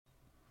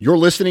You're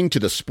listening to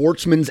the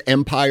Sportsman's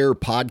Empire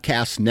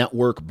Podcast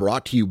Network,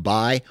 brought to you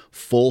by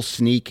Full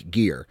Sneak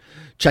Gear.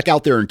 Check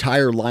out their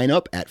entire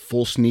lineup at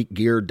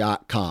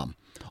fullsneakgear.com.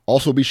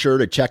 Also be sure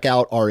to check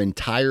out our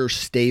entire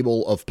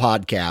stable of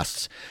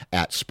podcasts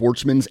at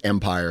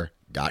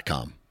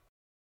sportsmansempire.com.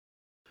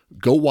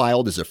 Go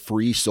Wild is a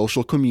free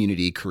social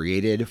community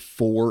created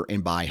for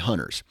and by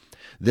hunters.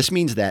 This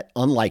means that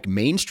unlike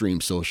mainstream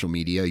social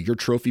media, your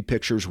trophy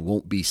pictures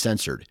won't be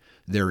censored.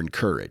 They're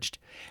encouraged.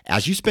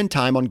 As you spend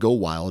time on Go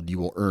Wild, you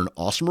will earn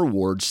awesome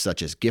rewards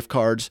such as gift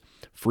cards,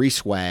 free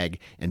swag,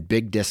 and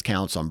big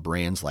discounts on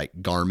brands like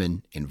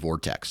Garmin and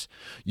Vortex.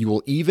 You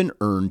will even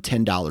earn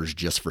 $10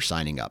 just for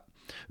signing up.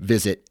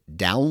 Visit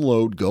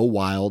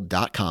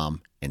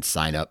downloadgowild.com and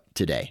sign up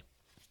today.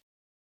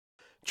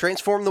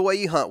 Transform the way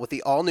you hunt with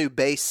the all-new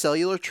Base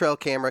cellular trail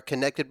camera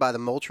connected by the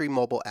Moultrie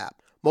mobile app.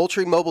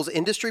 Moultrie Mobile's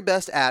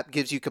industry-best app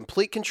gives you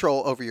complete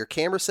control over your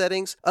camera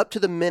settings,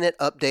 up-to-the-minute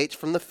updates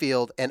from the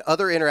field, and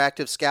other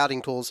interactive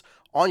scouting tools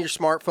on your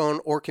smartphone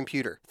or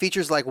computer.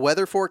 Features like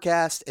weather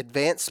forecast,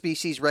 advanced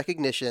species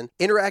recognition,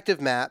 interactive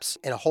maps,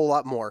 and a whole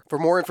lot more. For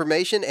more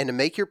information and to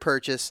make your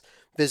purchase,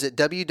 visit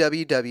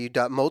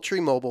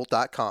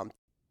www.moultriemobile.com.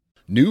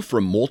 New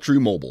from Moultrie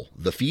Mobile,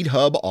 the Feed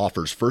Hub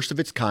offers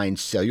first-of-its-kind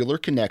cellular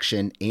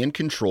connection and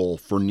control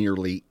for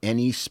nearly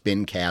any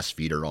spin cast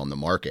feeder on the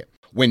market.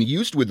 When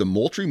used with the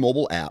Moultrie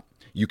mobile app,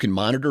 you can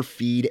monitor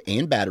feed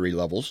and battery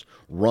levels,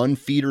 run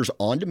feeders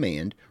on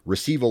demand,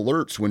 receive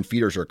alerts when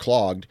feeders are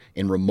clogged,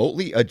 and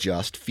remotely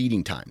adjust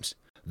feeding times.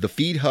 The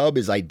Feed Hub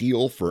is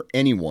ideal for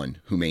anyone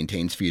who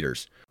maintains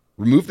feeders.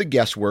 Remove the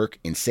guesswork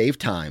and save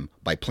time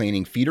by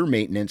planning feeder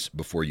maintenance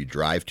before you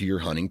drive to your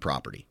hunting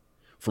property.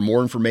 For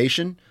more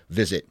information,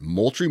 visit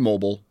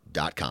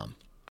moultriemobile.com.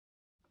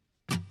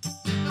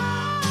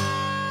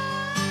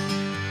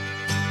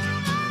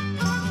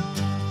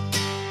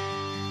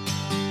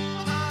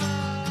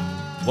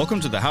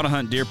 Welcome to the How to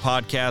Hunt Deer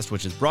podcast,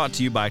 which is brought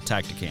to you by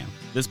Tactacam.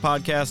 This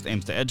podcast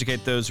aims to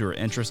educate those who are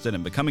interested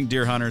in becoming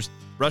deer hunters,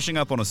 brushing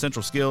up on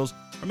essential skills,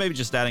 or maybe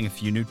just adding a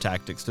few new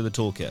tactics to the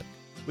toolkit.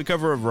 We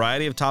cover a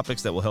variety of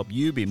topics that will help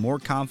you be more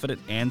confident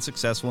and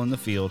successful in the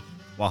field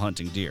while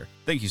hunting deer.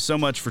 Thank you so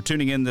much for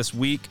tuning in this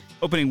week.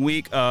 Opening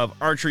week of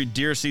archery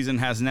deer season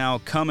has now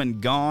come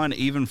and gone,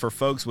 even for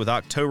folks with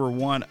October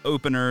 1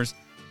 openers.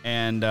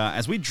 And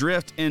as we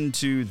drift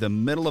into the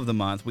middle of the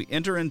month, we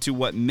enter into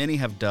what many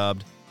have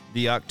dubbed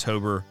the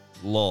October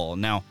lull.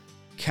 Now,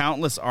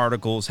 countless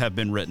articles have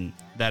been written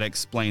that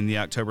explain the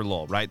October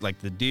lull, right? Like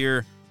the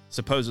deer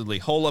supposedly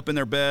hole up in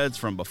their beds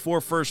from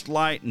before first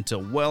light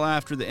until well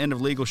after the end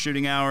of legal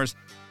shooting hours.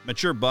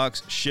 Mature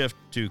bucks shift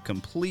to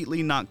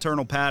completely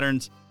nocturnal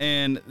patterns,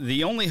 and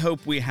the only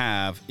hope we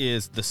have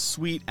is the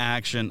sweet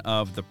action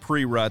of the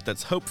pre-rut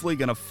that's hopefully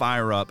going to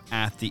fire up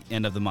at the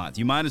end of the month.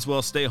 You might as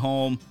well stay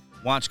home,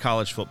 watch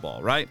college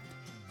football, right?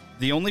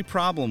 The only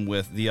problem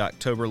with the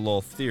October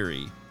lull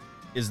theory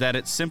is that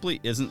it simply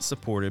isn't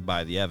supported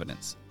by the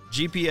evidence.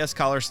 GPS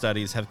collar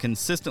studies have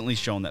consistently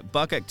shown that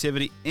buck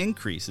activity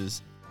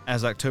increases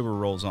as October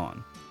rolls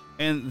on.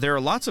 And there are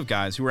lots of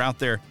guys who are out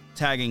there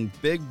tagging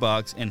big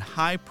bucks in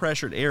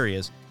high-pressured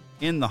areas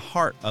in the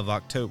heart of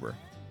October.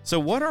 So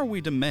what are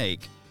we to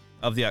make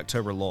of the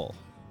October lull?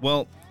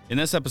 Well, in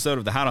this episode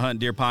of the How to Hunt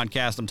Deer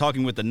podcast, I'm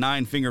talking with the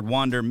nine-fingered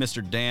wanderer,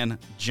 Mr. Dan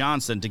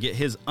Johnson, to get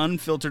his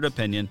unfiltered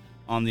opinion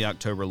on the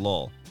October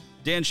lull.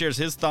 Dan shares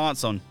his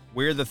thoughts on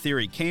where the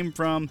theory came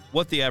from,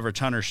 what the average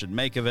hunter should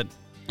make of it,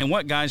 and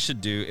what guys should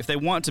do if they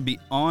want to be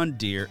on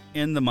deer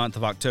in the month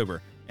of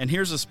October. And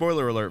here's a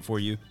spoiler alert for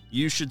you: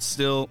 you should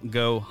still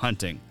go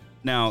hunting.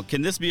 Now,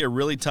 can this be a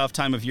really tough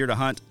time of year to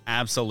hunt?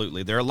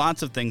 Absolutely. There are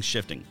lots of things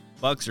shifting.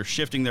 Bucks are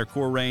shifting their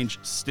core range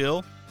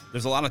still.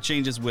 There's a lot of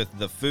changes with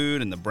the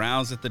food and the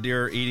browse that the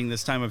deer are eating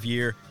this time of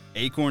year.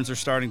 Acorns are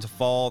starting to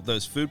fall.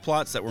 Those food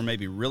plots that were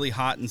maybe really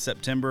hot in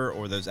September,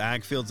 or those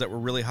ag fields that were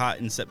really hot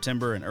in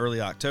September and early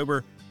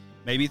October,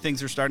 maybe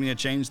things are starting to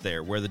change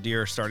there, where the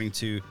deer are starting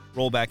to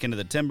roll back into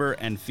the timber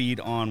and feed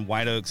on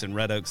white oaks and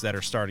red oaks that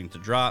are starting to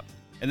drop.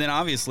 And then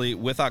obviously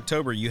with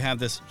October, you have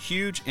this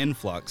huge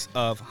influx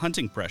of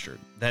hunting pressure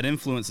that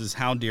influences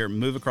how deer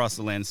move across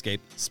the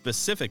landscape,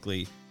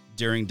 specifically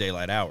during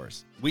daylight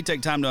hours. We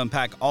take time to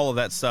unpack all of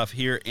that stuff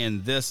here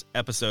in this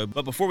episode.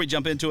 But before we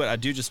jump into it, I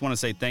do just want to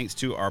say thanks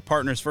to our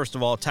partners. First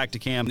of all,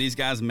 Tactacam. These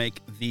guys make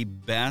the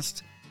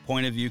best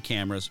point of view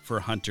cameras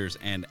for hunters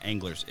and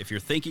anglers. If you're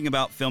thinking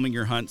about filming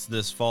your hunts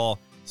this fall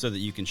so that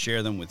you can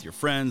share them with your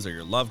friends or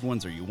your loved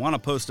ones, or you want to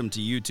post them to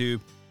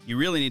YouTube, you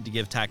really need to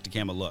give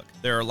Tactacam a look.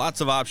 There are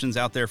lots of options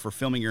out there for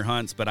filming your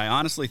hunts, but I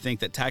honestly think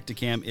that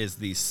Tactacam is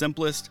the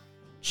simplest,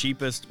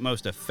 cheapest,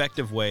 most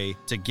effective way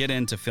to get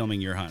into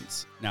filming your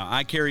hunts. Now,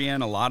 I carry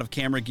in a lot of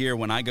camera gear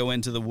when I go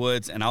into the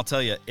woods, and I'll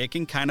tell you, it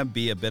can kind of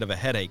be a bit of a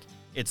headache.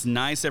 It's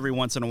nice every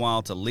once in a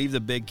while to leave the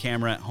big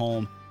camera at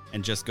home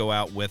and just go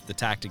out with the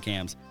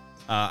Tactacams.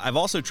 I've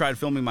also tried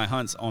filming my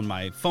hunts on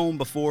my phone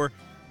before,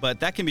 but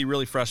that can be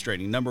really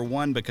frustrating. Number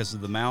one, because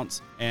of the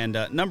mounts, and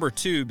number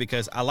two,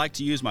 because I like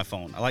to use my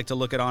phone. I like to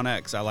look at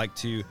OnX. I like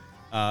to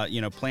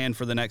plan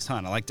for the next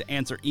hunt. I like to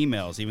answer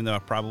emails, even though I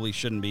probably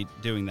shouldn't be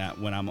doing that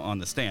when I'm on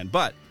the stand.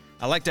 But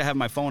I like to have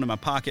my phone in my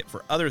pocket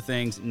for other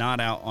things, not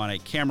out on a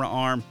camera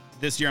arm.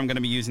 This year I'm going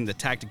to be using the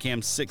Tactacam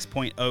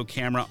 6.0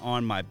 camera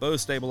on my bow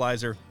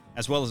stabilizer,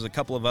 as well as a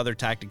couple of other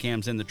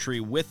Tactacams in the tree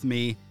with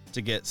me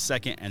to get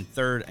second and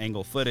third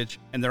angle footage.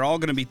 And they're all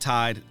going to be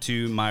tied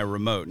to my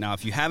remote. Now,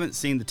 if you haven't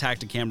seen the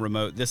Tactacam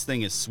remote, this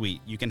thing is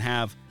sweet. You can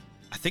have,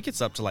 I think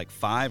it's up to like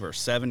 5 or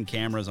 7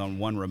 cameras on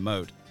one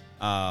remote.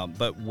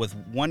 But with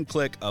one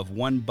click of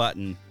one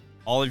button,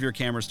 all of your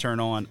cameras turn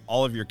on,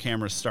 all of your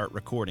cameras start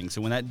recording.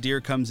 So when that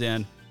deer comes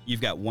in, you've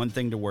got one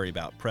thing to worry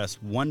about.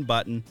 Press one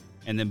button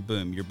and then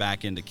boom, you're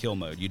back into kill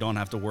mode. You don't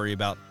have to worry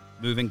about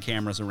moving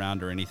cameras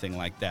around or anything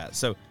like that.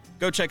 So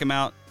go check them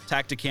out,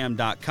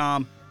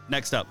 tactacam.com.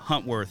 Next up,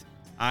 Huntworth.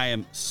 I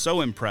am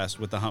so impressed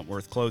with the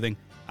Huntworth clothing.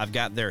 I've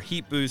got their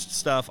heat boost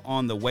stuff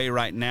on the way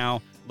right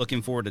now.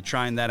 Looking forward to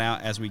trying that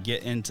out as we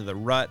get into the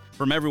rut.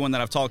 From everyone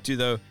that I've talked to,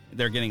 though,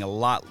 they're getting a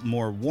lot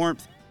more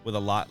warmth with a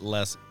lot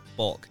less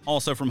bulk.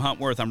 Also from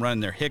Huntworth, I'm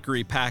running their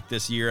Hickory pack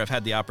this year. I've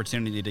had the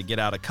opportunity to get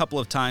out a couple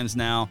of times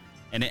now,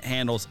 and it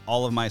handles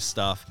all of my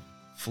stuff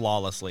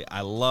flawlessly.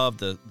 I love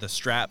the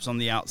straps on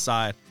the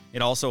outside.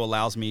 It also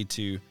allows me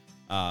to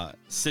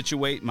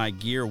situate my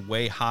gear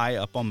way high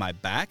up on my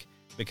back,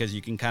 because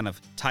you can kind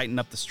of tighten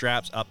up the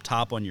straps up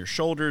top on your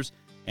shoulders,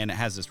 and it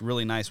has this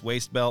really nice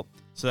waist belt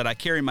so that I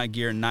carry my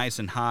gear nice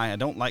and high. I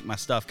don't like my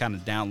stuff kind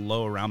of down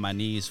low around my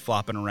knees,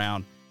 flopping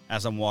around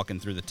as I'm walking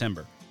through the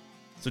timber.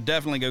 So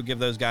definitely go give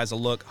those guys a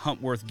look,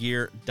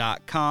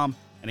 huntworthgear.com.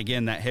 And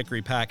again, that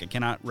Hickory pack, I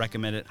cannot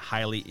recommend it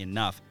highly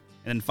enough.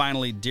 And then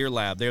finally, Deer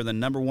Lab. They're the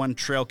 #1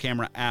 trail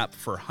camera app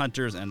for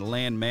hunters and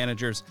land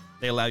managers.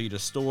 They allow you to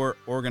store,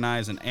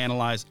 organize, and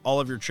analyze all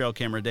of your trail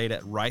camera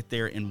data right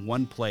there in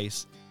one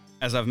place.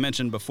 As I've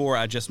mentioned before,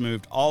 I just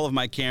moved all of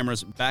my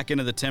cameras back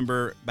into the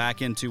timber,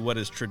 back into what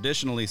is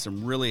traditionally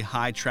some really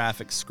high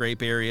traffic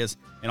scrape areas,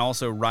 and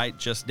also right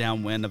just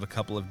downwind of a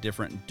couple of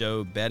different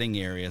doe bedding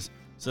areas,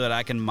 so that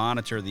I can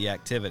monitor the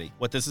activity.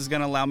 What this is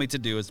going to allow me to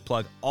do is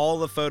plug all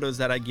the photos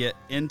that I get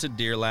into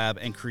Deer Lab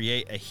and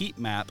create a heat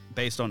map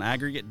based on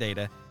aggregate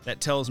data that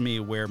tells me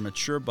where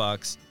mature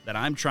bucks that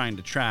I'm trying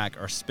to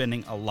track are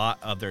spending a lot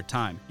of their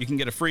time. You can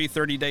get a free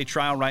 30-day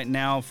trial right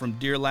now from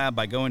Deer Lab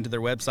by going to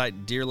their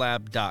website,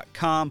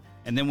 deerlab.com.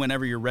 And then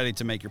whenever you're ready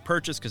to make your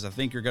purchase, because I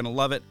think you're going to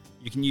love it,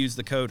 you can use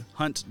the code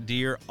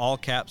HUNTDEER, all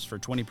caps, for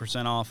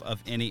 20% off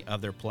of any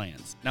of their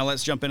plans. Now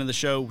let's jump into the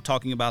show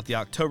talking about the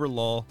October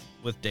lull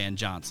with Dan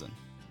Johnson.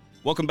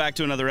 Welcome back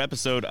to another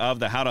episode of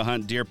the How to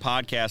Hunt Deer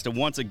podcast. And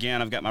once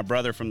again, I've got my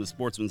brother from the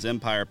Sportsman's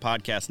Empire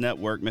Podcast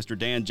Network, Mr.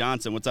 Dan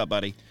Johnson. What's up,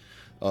 buddy?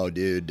 Oh,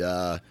 dude,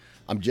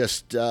 I'm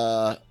just,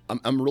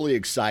 I'm really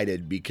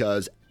excited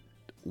because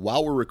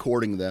while we're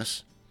recording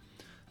this,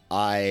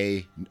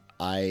 I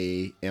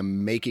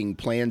am making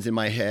plans in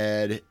my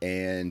head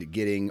and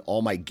getting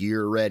all my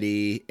gear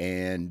ready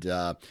and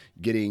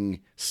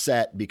getting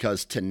set,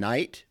 because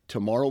tonight,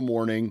 tomorrow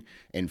morning,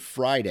 and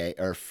Friday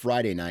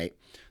night,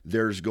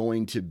 there's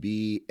going to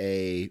be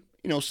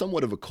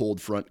somewhat of a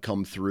cold front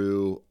come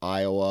through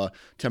Iowa.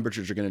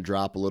 Temperatures are going to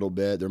drop a little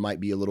bit. There might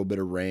be a little bit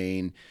of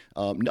rain.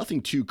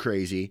 Nothing too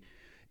crazy.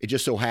 It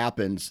just so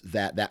happens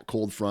that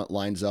cold front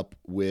lines up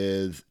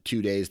with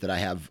 2 days that I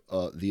have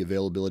the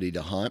availability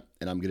to hunt,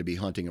 and I'm going to be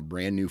hunting a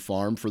brand new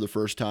farm for the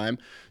first time.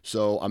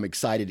 So I'm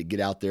excited to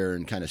get out there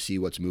and kind of see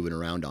what's moving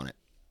around on it.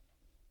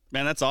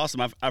 Man, that's awesome.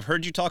 I've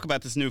heard you talk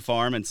about this new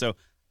farm, and so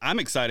I'm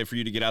excited for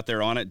you to get out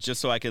there on it just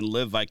so I can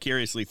live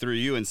vicariously through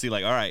you and see,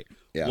 like, all right,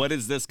 what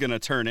is this going to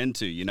turn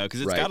into,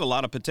 because it's got a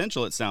lot of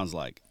potential, it sounds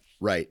like.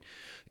 Right.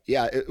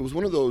 Yeah, it was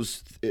one of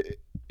those,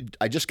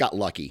 I just got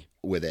lucky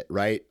with it,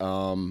 right?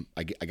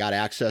 I got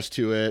access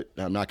to it.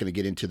 I'm not going to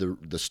get into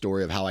the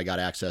story of how I got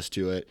access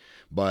to it,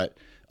 but,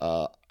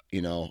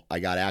 I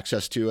got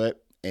access to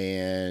it,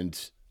 and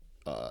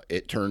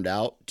it turned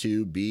out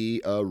to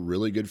be a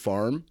really good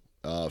farm.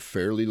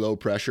 Fairly low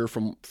pressure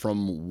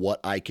from what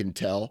I can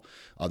tell.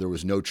 There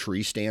was no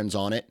tree stands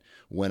on it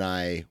when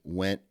I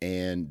went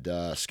and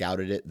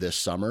scouted it this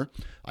summer.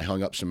 I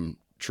hung up some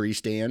tree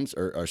stands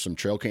or some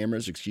trail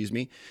cameras,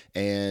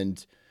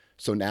 and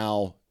so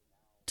now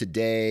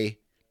today,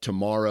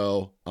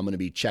 tomorrow, I'm going to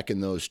be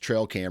checking those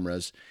trail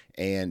cameras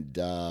and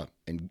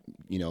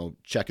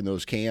checking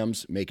those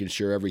cams, making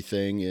sure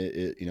everything,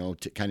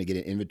 to kind of get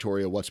an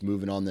inventory of what's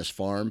moving on this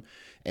farm.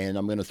 And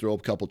I'm going to throw a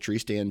couple tree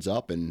stands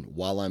up. And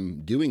while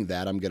I'm doing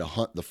that, I'm going to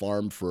hunt the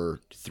farm for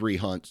 3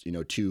 hunts,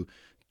 two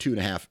and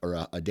a half,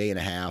 or a day and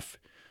a half,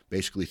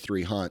 basically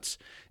 3 hunts,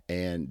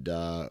 and,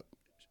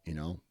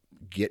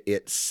 get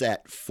it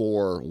set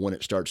for when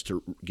it starts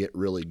to get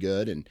really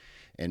good.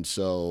 And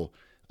so,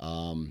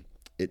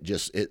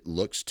 it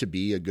looks to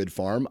be a good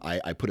farm.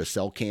 I put a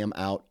cell cam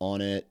out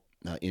on it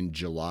in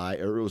July,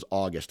 or it was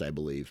August, I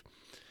believe.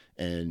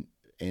 And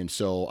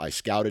so I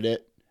scouted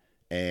it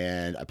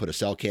and I put a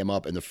cell cam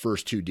up, and the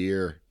first 2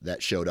 deer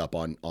that showed up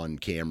on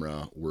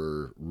camera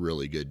were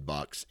really good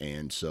bucks.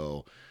 And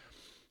so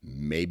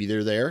maybe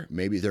they're there,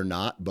 maybe they're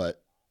not,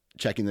 but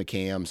checking the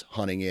cams,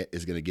 hunting it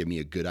is going to give me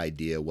a good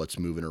idea what's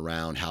moving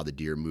around, how the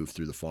deer move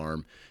through the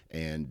farm,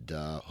 and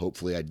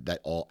hopefully that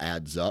all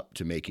adds up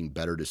to making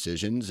better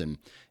decisions and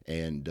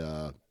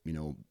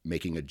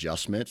making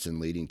adjustments and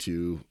leading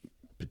to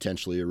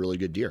potentially a really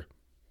good deer.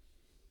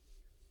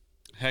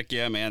 Heck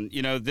yeah, man.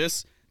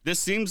 This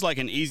seems like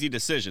an easy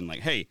decision. Like,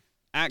 hey,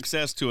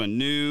 access to a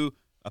new,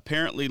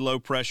 apparently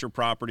low-pressure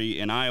property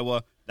in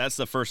Iowa, that's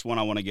the first one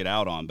I want to get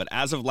out on. But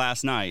as of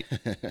last night,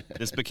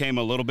 this became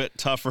a little bit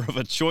tougher of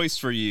a choice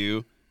for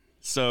you.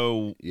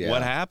 So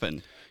What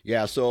happened?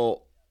 Yeah,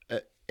 so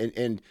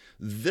and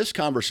this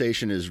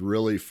conversation is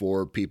really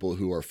for people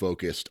who are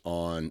focused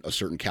on a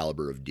certain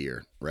caliber of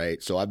deer,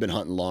 right? So I've been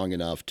hunting long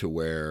enough to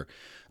where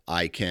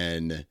I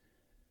can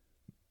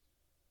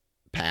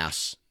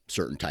pass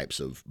certain types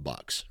of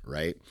bucks,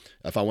 right?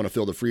 If I want to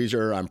fill the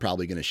freezer, I'm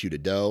probably going to shoot a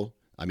doe.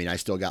 I mean, I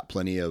still got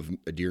plenty of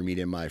deer meat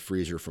in my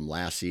freezer from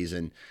last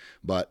season,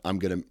 but I'm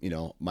going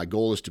to, my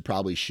goal is to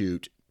probably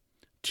shoot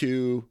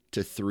 2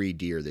 to 3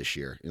 deer this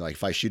year. Like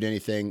if I shoot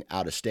anything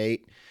out of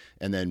state,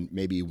 and then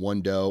maybe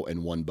 1 doe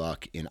and 1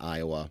 buck in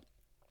Iowa.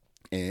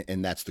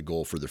 And that's the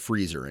goal for the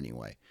freezer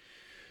anyway.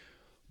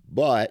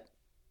 But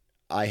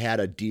I had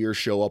a deer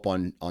show up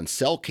on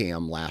cell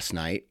cam last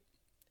night,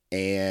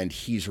 and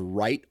he's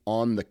right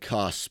on the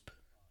cusp.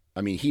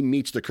 I mean, he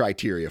meets the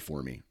criteria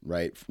for me,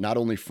 right? Not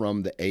only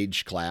from the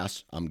age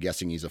class, I'm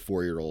guessing he's a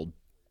 4-year-old,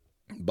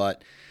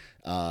 but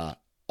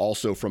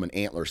also from an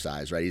antler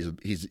size, right?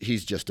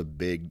 He's just a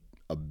big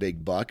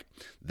buck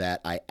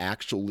that I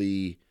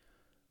actually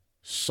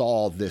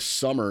saw this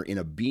summer in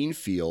a bean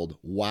field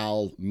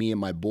while me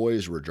and my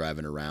boys were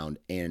driving around.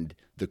 And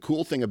the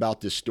cool thing about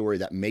this story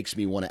that makes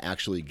me want to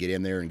actually get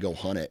in there and go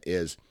hunt it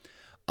is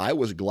I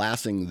was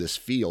glassing this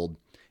field,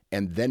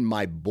 and then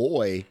my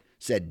boy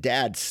said,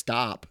 "Dad,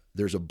 stop.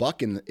 There's a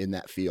buck in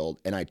that field."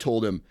 And I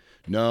told him,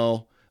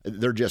 "No,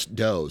 they're just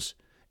does."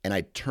 And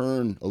I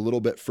turned a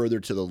little bit further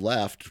to the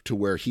left to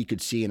where he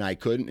could see and I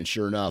couldn't. And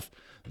sure enough,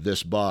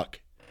 this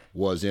buck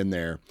was in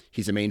there.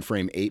 He's a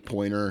mainframe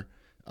 8-pointer.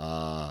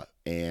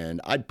 And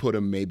I'd put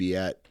him maybe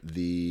as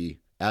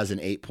an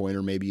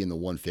 8-pointer, maybe in the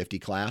 150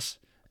 class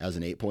as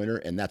an 8-pointer.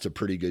 And that's a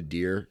pretty good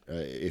deer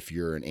if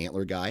you're an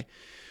antler guy.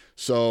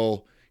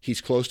 So he's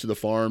close to the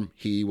farm.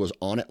 He was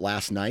on it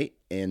last night.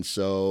 And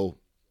so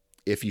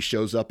if he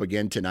shows up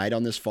again tonight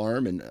on this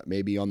farm and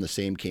maybe on the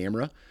same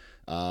camera,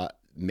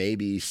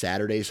 maybe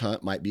Saturday's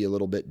hunt might be a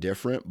little bit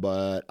different,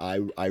 but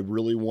I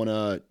really want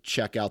to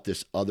check out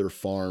this other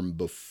farm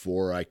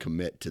before I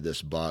commit to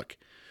this buck,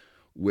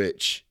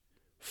 which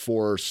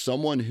for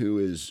someone who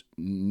is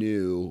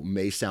new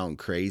may sound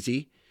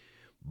crazy,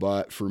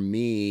 but for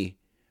me,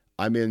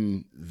 I'm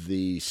in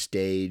the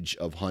stage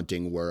of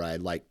hunting where I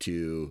like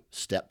to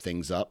step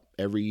things up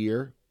every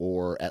year,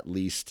 or at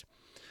least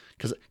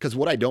because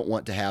what I don't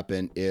want to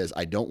happen is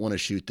I don't want to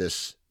shoot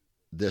this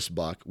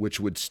buck, which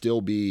would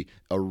still be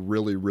a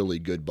really, really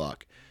good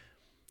buck,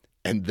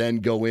 and then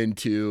go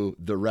into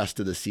the rest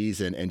of the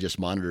season and just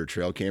monitor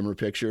trail camera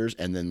pictures.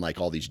 And then like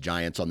all these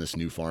giants on this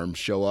new farm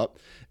show up.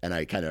 And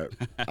I kind of,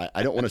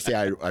 I don't want to say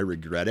I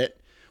regret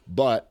it,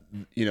 but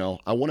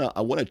I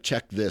want to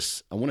check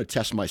this. I want to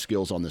test my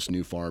skills on this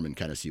new farm and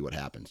kind of see what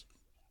happens.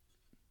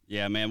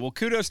 Yeah, man. Well,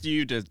 kudos to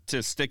you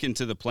to sticking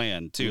to the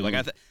plan too. Mm-hmm.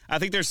 Like I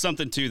think there's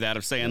something to that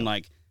of saying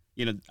I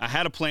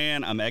had a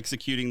plan, I'm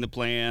executing the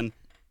plan,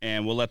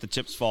 and we'll let the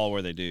chips fall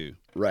where they do.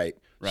 Right.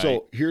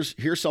 So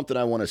here's something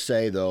I want to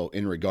say, though,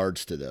 in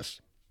regards to this.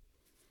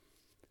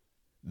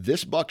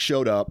 This buck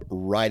showed up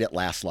right at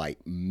last light,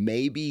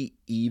 maybe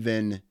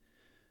even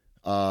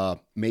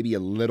maybe a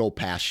little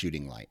past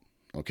shooting light.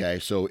 Okay,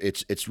 so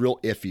it's real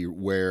iffy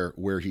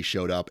where he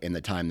showed up and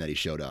the time that he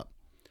showed up.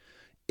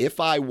 If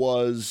I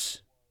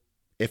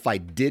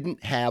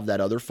didn't have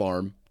that other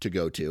farm to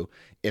go to,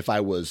 if I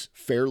was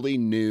fairly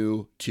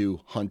new to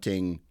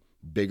hunting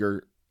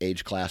bigger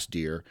age class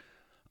deer,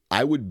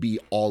 I would be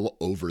all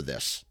over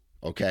this.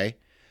 Okay.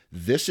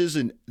 This is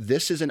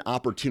an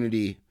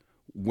opportunity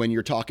when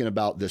you're talking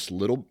about this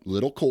little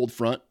cold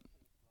front.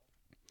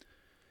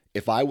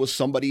 If I was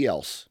somebody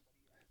else,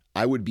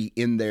 I would be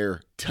in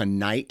there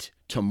tonight,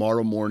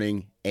 tomorrow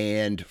morning,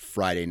 and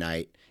Friday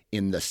night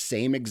in the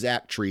same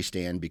exact tree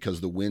stand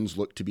because the winds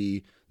look to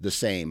be the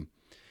same.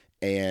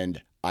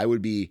 And I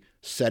would be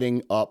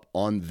setting up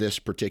on this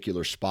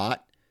particular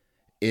spot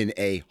in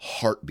a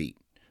heartbeat,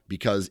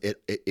 because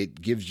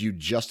it gives you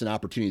just an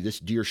opportunity. This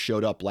deer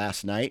showed up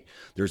last night.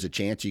 There's a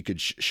chance he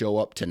could show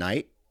up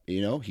tonight.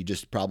 He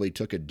just probably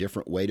took a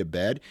different way to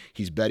bed.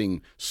 He's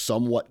bedding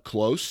somewhat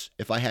close,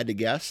 if I had to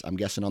guess. I'm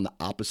guessing on the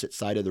opposite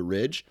side of the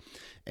ridge.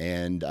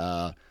 And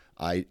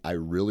I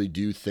really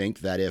do think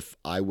that if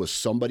I was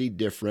somebody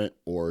different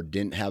or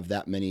didn't have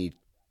that many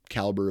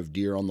caliber of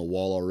deer on the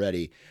wall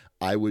already,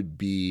 I would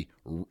be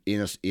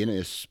in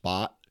a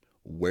spot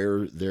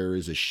where there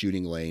is a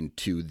shooting lane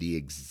to the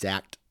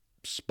exact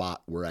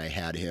spot where I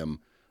had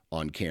him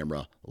on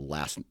camera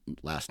last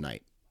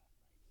night.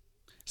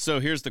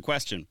 So here's the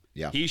question.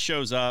 Yeah. He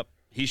shows up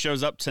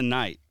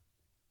tonight,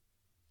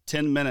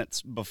 10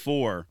 minutes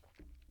before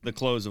the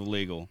close of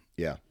legal.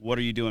 Yeah. What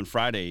are you doing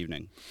Friday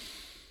evening?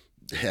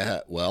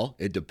 Yeah, well,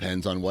 it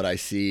depends on what I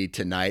see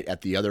tonight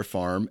at the other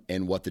farm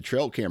and what the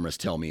trail cameras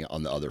tell me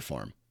on the other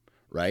farm,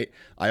 right?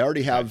 I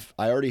already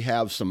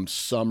have some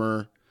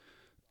summer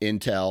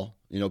intel,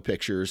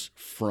 pictures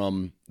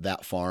from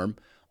that farm.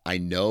 I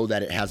know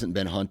that it hasn't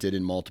been hunted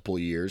in multiple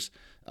years.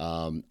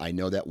 I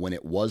know that when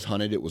it was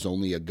hunted, it was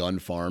only a gun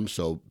farm,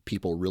 so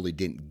people really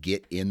didn't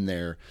get in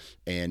there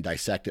and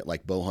dissect it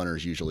like bow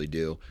hunters usually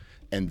do.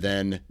 And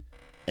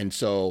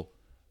so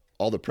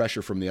all the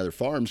pressure from the other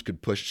farms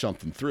could push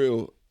something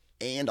through.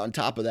 And on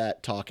top of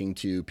that, talking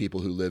to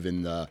people who live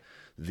in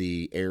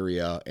the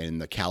area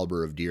and the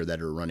caliber of deer that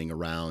are running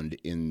around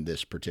in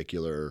this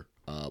particular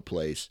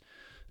place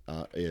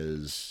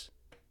is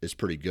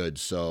pretty good.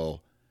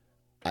 So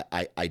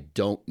I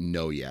don't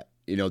know yet.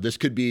 This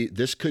could be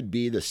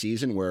the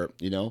season where,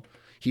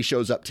 he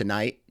shows up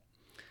tonight,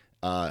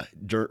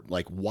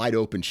 like wide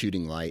open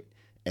shooting light,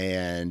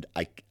 and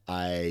I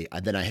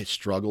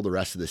struggle the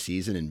rest of the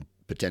season and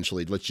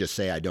potentially, let's just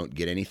say I don't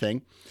get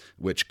anything,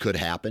 which could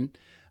happen.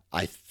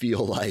 I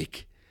feel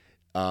like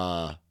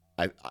I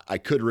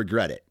could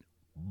regret it,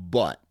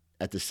 but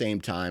at the same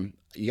time,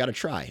 you got to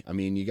try. I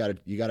mean, you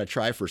got to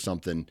try for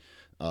something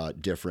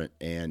different,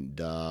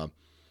 and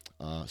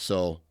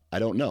so I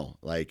don't know.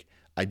 Like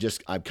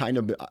I'm kind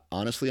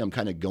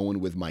of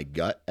going with my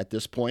gut at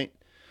this point,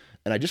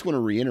 and I just want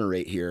to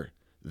reiterate here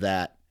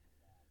that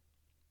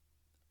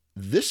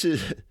this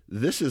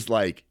is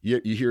like you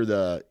hear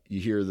the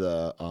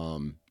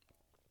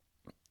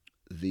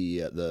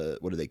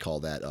what do they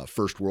call that?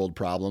 First world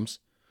problems,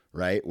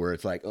 right? Where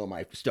it's like, oh,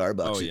 my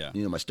Starbucks,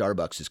 my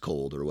Starbucks is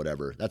cold or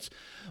whatever. That's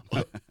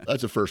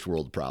a first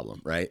world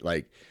problem, right?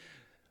 Like,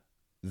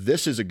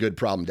 this is a good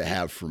problem to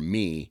have for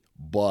me,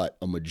 but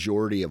a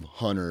majority of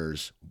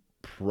hunters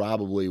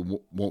probably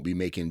won't be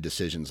making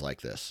decisions like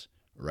this,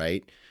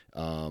 right?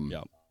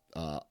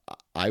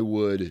 I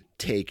would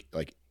take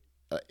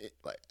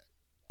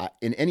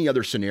in any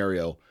other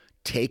scenario,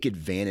 take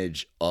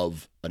advantage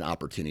of an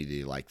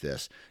opportunity like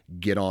this.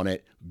 Get on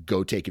it,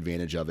 go take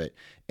advantage of it,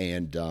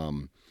 and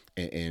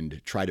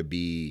try to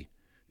be,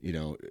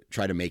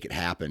 try to make it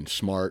happen.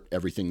 Smart,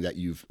 everything that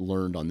you've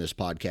learned on this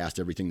podcast,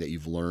 everything that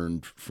you've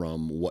learned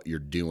from what you're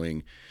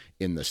doing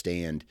in the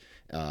stand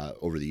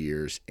over the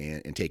years,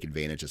 and take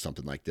advantage of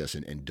something like this,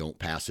 and don't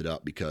pass it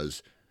up,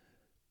 because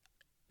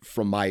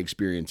from my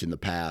experience in the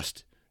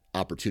past,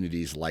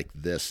 opportunities like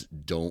this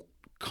don't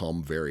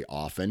come very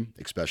often,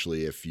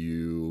 especially if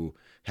you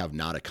have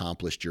not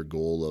accomplished your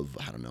goal of,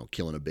 I don't know,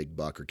 killing a big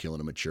buck or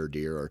killing a mature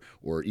deer,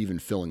 or even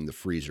filling the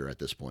freezer at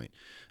this point.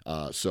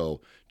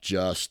 So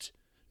just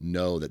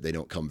know that they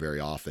don't come very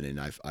often. And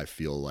I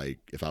feel like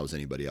if I was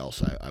anybody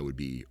else, I would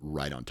be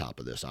right on top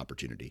of this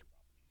opportunity.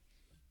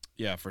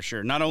 Yeah, for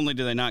sure. Not only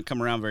do they not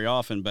come around very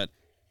often, but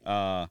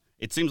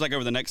it seems like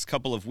over the next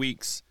couple of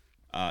weeks,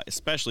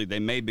 especially, they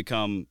may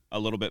become a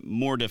little bit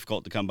more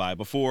difficult to come by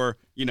before,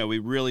 we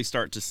really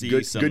start to see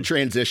good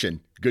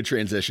transition. Good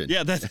transition.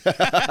 Yeah, that's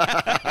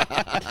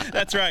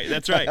that's right.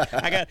 That's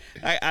right.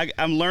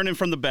 I'm learning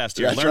from the best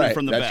here.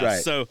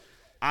 Right. So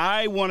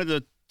I wanted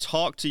to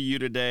talk to you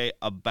today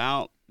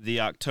about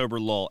the October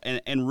lull,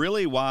 and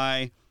really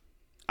why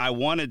I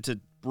wanted to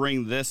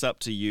bring this up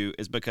to you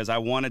is because I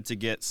wanted to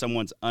get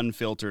someone's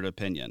unfiltered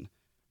opinion,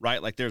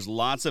 right? Like, there's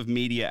lots of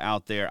media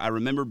out there. I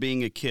remember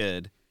being a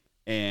kid,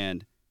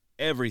 and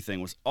everything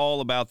was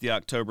all about the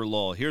October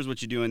lull. Here's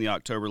what you do in the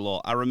October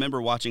lull. I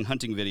remember watching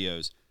hunting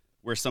videos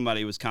where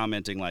somebody was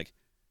commenting like,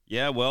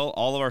 yeah, well,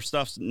 all of our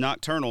stuff's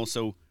nocturnal,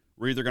 so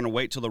we're either going to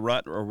wait till the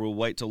rut or we'll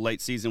wait till late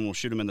season. We'll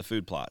shoot them in the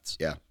food plots.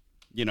 Yeah.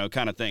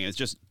 Kind of thing. It's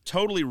just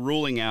totally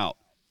ruling out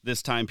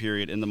this time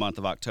period in the month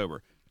of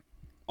October.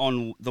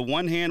 On the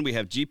one hand, we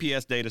have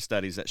GPS data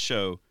studies that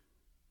show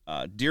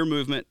deer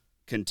movement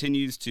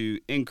continues to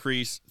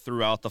increase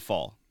throughout the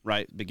fall,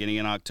 right? Beginning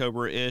in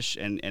October-ish,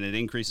 and it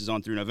increases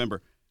on through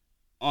November.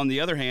 On the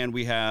other hand,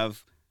 we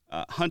have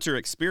hunter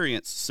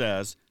experience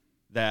says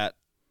that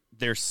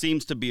there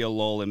seems to be a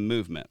lull in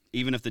movement,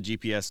 even if the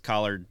GPS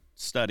collared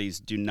studies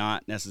do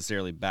not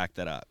necessarily back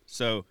that up.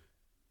 So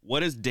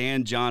what is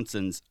Dan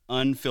Johnson's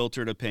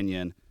unfiltered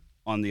opinion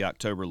on the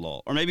October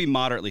lull, or maybe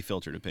moderately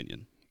filtered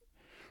opinion?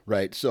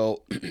 Right.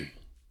 So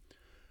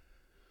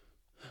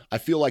I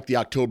feel like the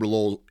October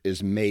lull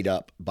is made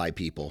up by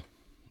people.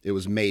 It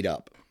was made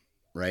up,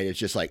 right? It's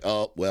just like,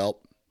 oh,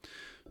 well,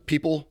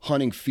 people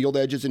hunting field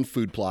edges and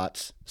food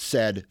plots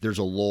said there's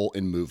a lull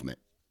in movement,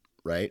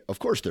 right? Of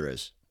course there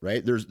is,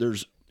 right?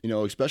 There's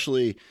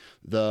especially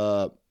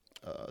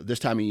this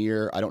time of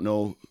year, I don't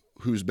know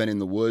who's been in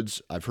the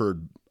woods. I've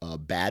heard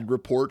bad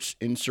reports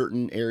in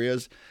certain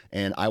areas,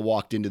 and I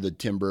walked into the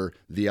timber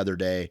the other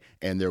day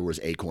and there was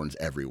acorns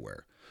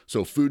everywhere.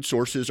 So food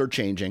sources are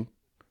changing,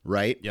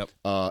 right? Yep.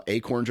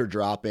 Acorns are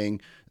dropping.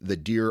 The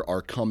deer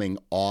are coming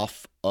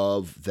off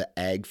of the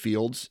ag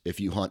fields. If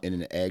you hunt in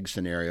an ag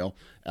scenario,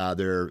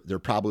 they're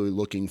probably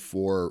looking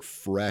for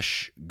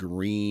fresh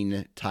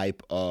green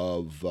type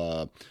of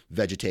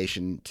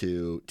vegetation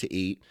to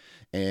eat,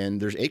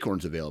 and there's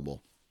acorns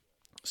available.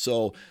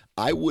 So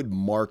I would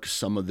mark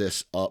some of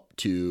this up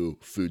to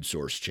food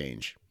source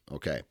change.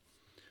 Okay.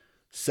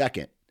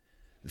 Second,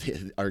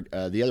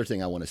 the other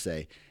thing I want to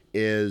say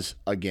is,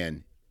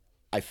 again,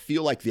 I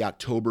feel like the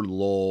October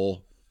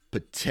lull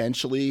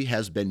potentially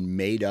has been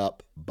made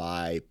up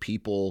by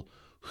people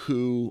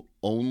who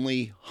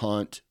only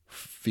hunt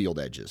field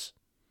edges.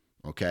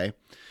 Okay.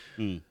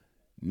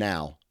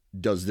 Now,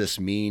 does this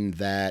mean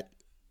that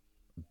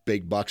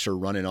big bucks are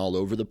running all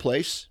over the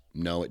place?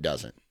 No, it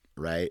doesn't.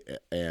 Right.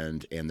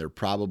 And they're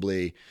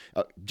probably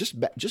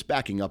just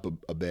backing up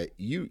a bit.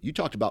 You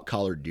talked about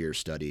collared deer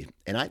study,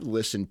 and I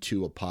listened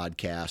to a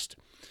podcast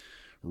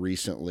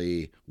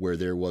recently where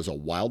there was a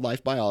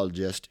wildlife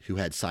biologist who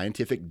had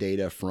scientific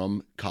data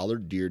from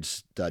collared deer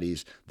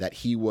studies that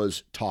he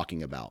was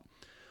talking about.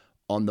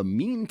 On the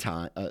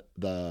meantime,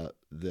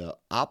 the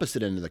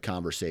opposite end of the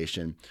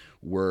conversation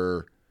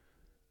were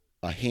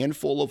a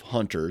handful of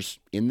hunters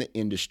in the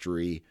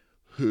industry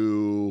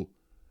who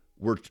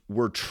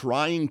were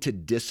trying to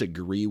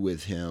disagree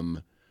with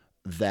him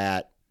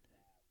that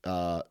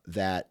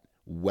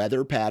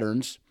weather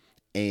patterns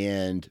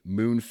and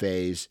moon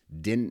phase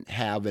didn't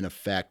have an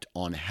effect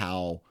on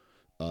how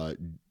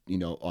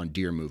on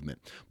deer movement.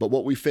 But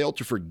what we failed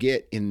to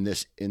forget in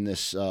this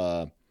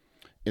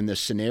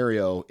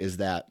scenario is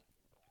that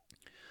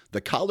the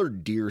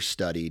collared deer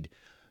studied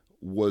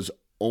was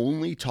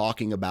only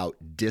talking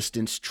about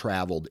distance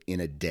traveled in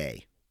a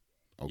day.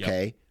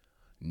 Okay. Yep.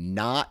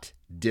 Not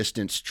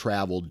distance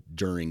traveled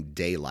during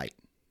daylight.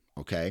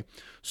 Okay.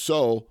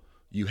 So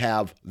you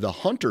have the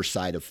hunter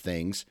side of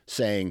things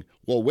saying,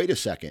 well, wait a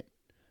second,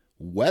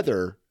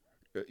 weather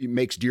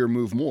makes deer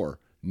move more.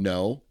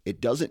 No,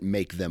 it doesn't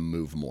make them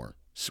move more.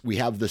 We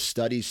have the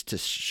studies to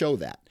show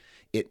that.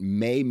 It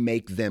may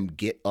make them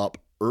get up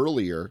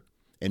earlier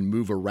and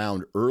move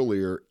around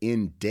earlier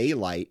in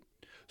daylight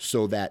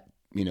so that,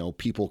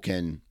 people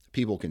can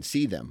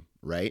see them.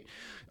 Right.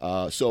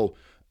 So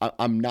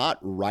I'm not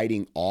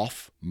writing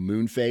off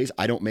moon phase.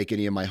 I don't make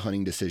any of my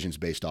hunting decisions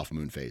based off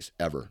moon phase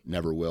ever.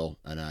 Never will.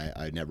 And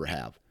I never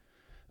have.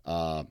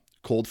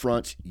 Cold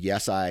fronts.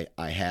 Yes, I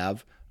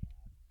have.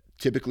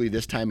 Typically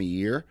this time of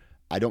year,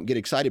 I don't get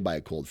excited by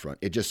a cold front.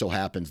 It just so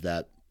happens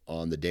that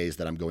on the days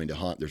that I'm going to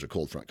hunt, there's a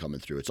cold front coming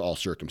through. It's all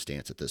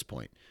circumstance at this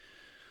point.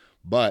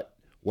 But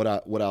what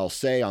I'll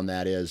say on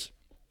that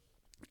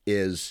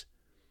is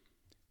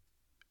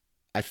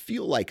I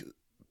feel like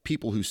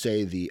people who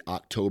say the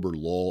October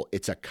lull,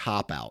 it's a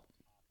cop-out,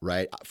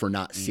 right, for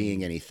not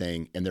seeing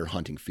anything and they're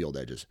hunting field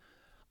edges.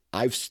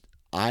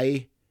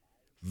 I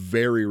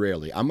very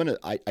rarely,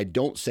 I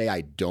don't say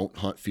I don't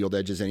hunt field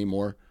edges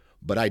anymore,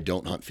 but I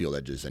don't hunt field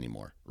edges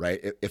anymore,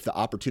 right? If the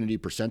opportunity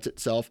presents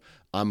itself,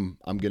 I'm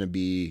going to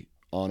be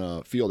on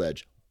a field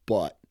edge,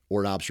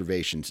 or an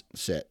observation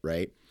sit,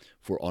 right,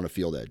 on a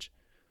field edge.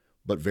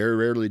 But very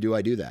rarely do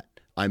I do that.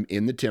 I'm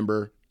in the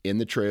timber, in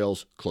the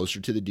trails, closer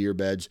to the deer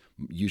beds,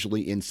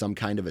 usually in some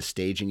kind of a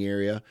staging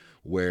area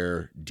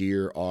where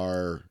deer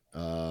are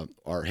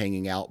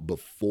hanging out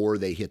before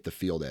they hit the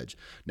field edge.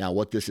 Now,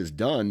 what this has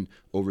done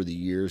over the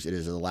years, it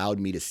has allowed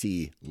me to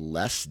see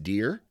less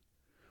deer,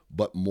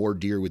 but more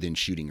deer within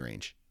shooting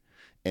range.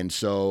 And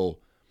so,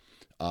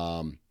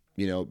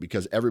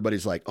 because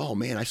everybody's like, oh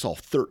man, I saw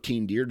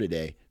 13 deer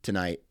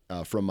tonight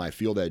from my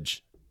field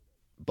edge,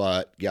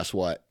 but guess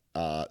what?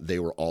 They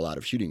were all out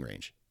of shooting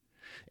range.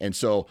 And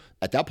so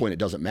at that point, it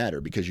doesn't matter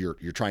because you're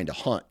trying to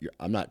hunt.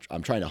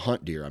 I'm trying to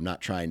hunt deer. I'm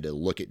not trying to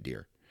look at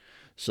deer.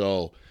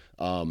 So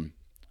the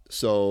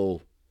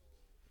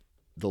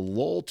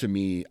lull to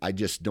me, I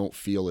just don't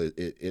feel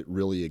it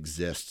really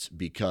exists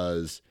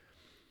because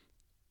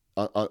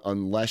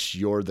unless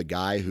you're the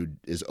guy who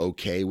is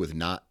okay with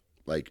not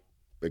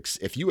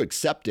if you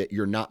accept it,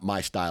 you're not my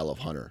style of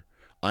hunter.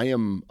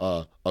 I'm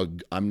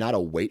not a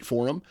wait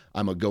for them.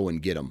 I'm a go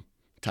and get them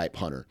type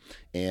hunter.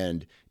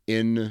 And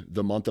in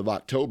the month of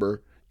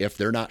October, if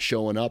they're not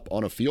showing up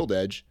on a field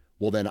edge,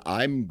 well, then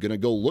I'm going to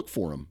go look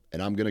for them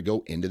and I'm going to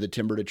go into the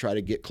timber to try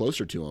to get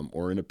closer to them,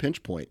 or in a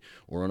pinch point,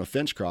 or on a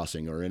fence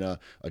crossing, or in a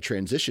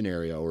transition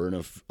area, or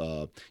in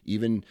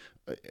even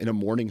in a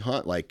morning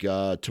hunt like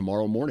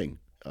tomorrow morning.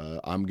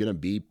 I'm going to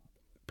be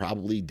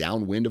probably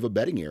downwind of a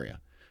bedding area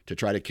to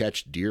try to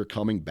catch deer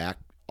coming back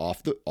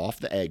off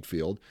the ag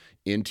field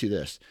into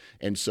this.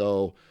 And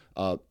so,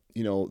 the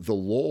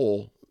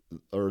lull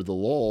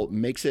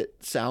makes it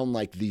sound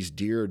like these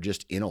deer are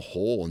just in a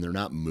hole and they're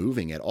not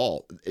moving at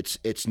all.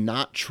 It's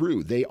not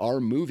true. They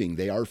are moving.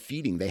 They are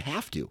feeding. They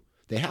have to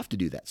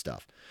do that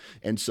stuff.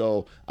 And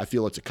so I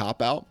feel it's a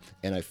cop-out,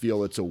 and I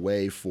feel it's a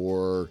way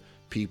for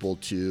people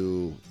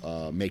to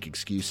make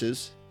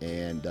excuses,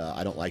 and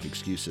I don't like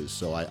excuses.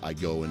 So I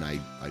go and I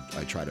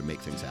try to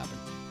make things happen.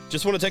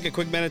 Just want to take a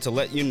quick minute to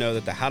let you know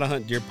that the How to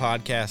Hunt Deer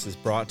podcast is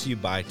brought to you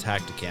by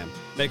Tactacam,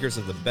 makers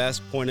of the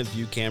best point of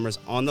view cameras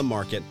on the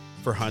market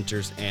for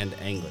hunters and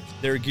anglers.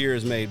 Their gear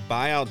is made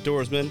by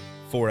outdoorsmen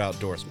for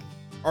outdoorsmen.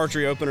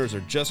 Archery openers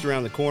are just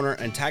around the corner,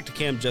 and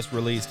Tactacam just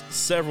released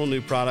several new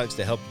products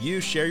to help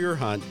you share your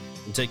hunt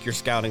and take your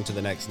scouting to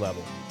the next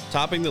level.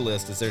 Topping the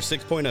list is their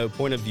 6.0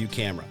 point of view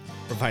camera.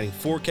 providing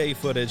 4K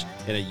footage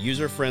in a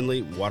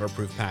user-friendly,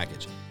 waterproof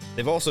package.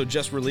 They've also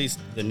just released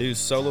the new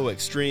Solo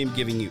Extreme,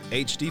 giving you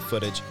HD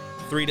footage,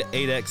 3 to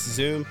 8x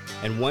zoom,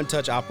 and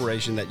one-touch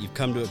operation that you've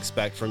come to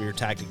expect from your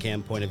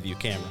Tactacam point-of-view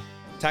camera.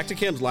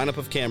 Tactacam's lineup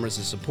of cameras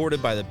is supported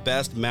by the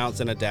best mounts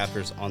and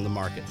adapters on the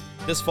market.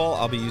 This fall,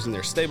 I'll be using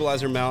their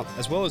stabilizer mount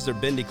as well as their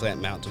bendy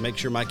clamp mount to make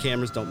sure my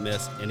cameras don't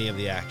miss any of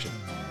the action.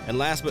 And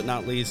last but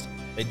not least,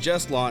 they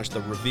just launched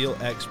the Reveal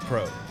X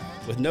Pro.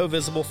 With no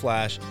visible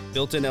flash,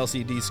 built-in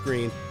LCD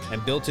screen,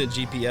 and built-in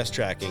GPS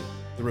tracking,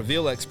 the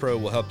Reveal X Pro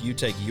will help you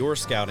take your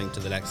scouting to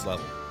the next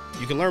level.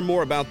 You can learn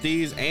more about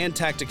these and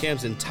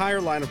Tactacam's entire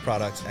line of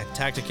products at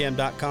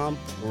Tactacam.com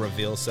or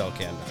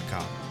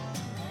RevealCellCam.com.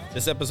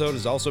 This episode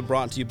is also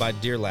brought to you by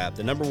DeerLab,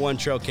 the #1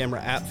 trail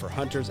camera app for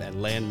hunters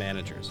and land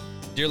managers.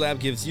 DeerLab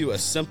gives you a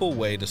simple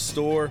way to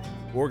store,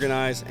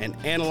 organize, and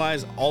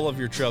analyze all of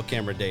your trail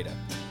camera data.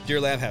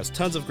 DeerLab has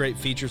tons of great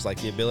features like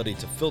the ability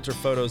to filter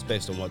photos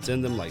based on what's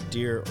in them, like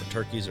deer or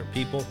turkeys or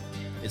people.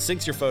 It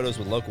syncs your photos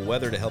with local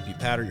weather to help you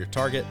pattern your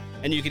target,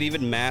 and you can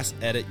even mass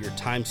edit your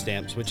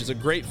timestamps, which is a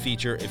great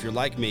feature if you're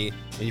like me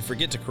and you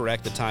forget to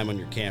correct the time on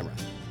your camera.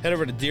 Head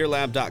over to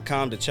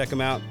DeerLab.com to check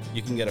them out.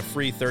 You can get a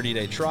free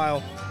 30-day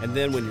trial, and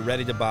then when you're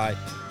ready to buy,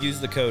 use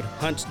the code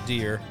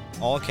HUNTDEER,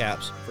 all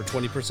caps, for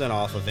 20%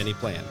 off of any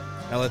plan.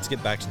 Now let's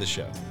get back to the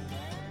show.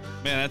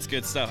 Man, that's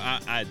good stuff.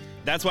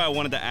 That's why I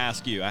wanted to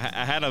ask you. I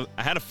had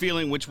a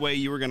feeling which way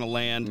you were going to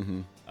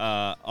land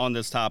on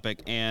this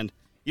topic, and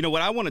you know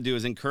what I want to do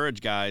is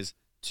encourage guys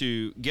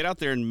to get out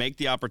there and make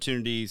the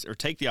opportunities or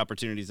take the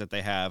opportunities that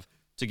they have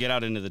to get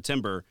out into the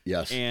timber.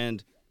 Yes.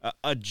 And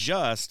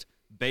adjust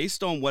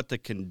based on what the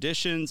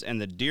conditions and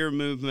the deer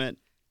movement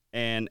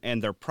and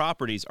their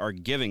properties are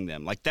giving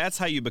them. Like, that's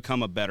how you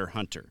become a better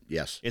hunter.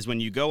 Yes. Is when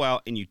you go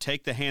out and you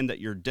take the hand that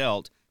you're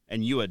dealt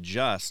and you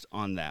adjust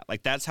on that.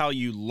 Like, that's how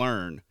you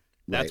learn.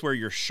 That's Right. where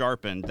you're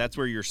sharpened. That's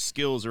where your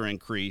skills are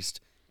increased,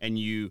 and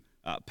you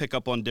pick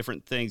up on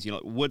different things. You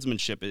know,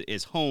 woodsmanship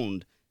is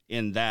honed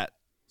in that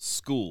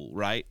school,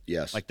 right?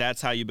 Yes. Like,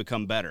 that's how you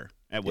become better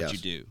at what Yes. you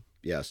do.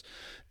 Yes.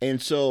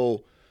 And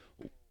so,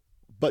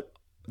 but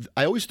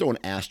I always throw an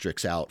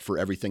asterisk out for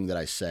everything that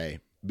I say,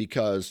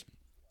 because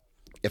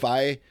if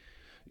I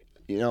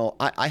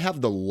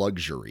have the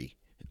luxury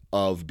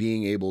of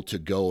being able to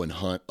go and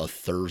hunt a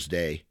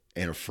Thursday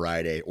and a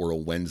Friday or a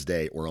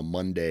Wednesday or a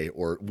Monday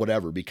or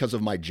whatever because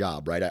of my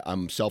job, right?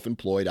 I'm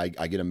self-employed.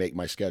 I get to make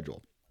my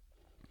schedule.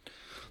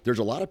 There's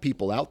a lot of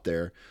people out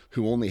there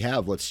who only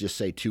have, let's just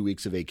say, 2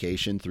 weeks of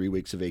vacation, 3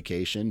 weeks of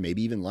vacation,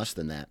 maybe even less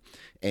than that.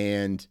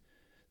 And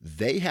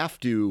they have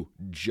to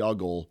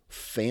juggle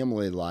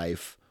family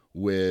life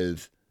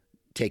with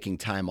taking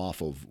time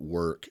off of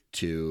work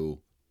to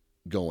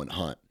go and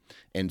hunt.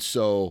 And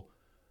so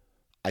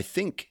I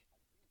think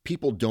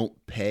people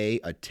don't pay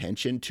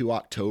attention to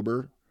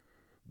October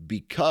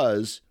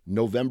because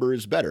November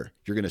is better.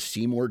 You're going to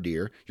see more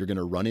deer. You're going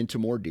to run into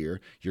more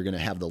deer. You're going to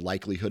have the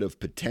likelihood of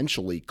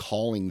potentially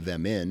calling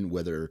them in,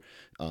 whether,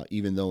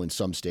 even though in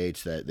some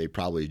states that they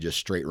probably just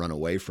straight run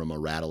away from a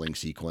rattling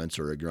sequence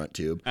or a grunt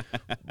tube.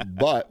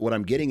 But what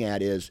I'm getting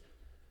at is,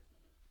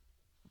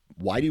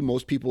 why do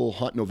most people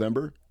hunt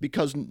November?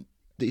 Because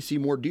they see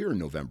more deer in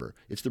November.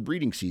 It's the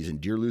breeding season.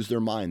 Deer lose their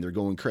mind. They're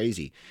going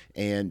crazy.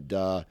 And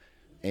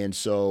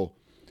so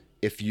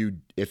if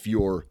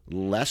you're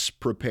less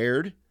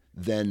prepared,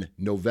 then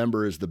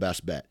November is the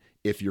best bet.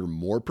 If you're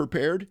more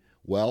prepared,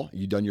 well,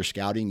 you've done your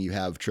scouting, you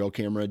have trail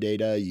camera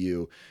data,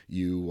 you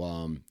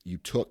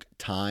took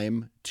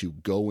time to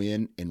go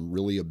in and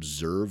really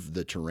observe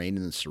the terrain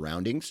and the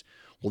surroundings.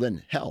 Well,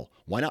 then hell,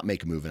 why not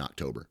make a move in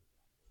October?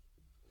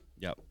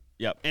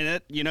 Yep.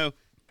 And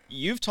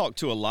you've talked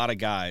to a lot of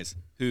guys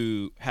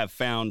who have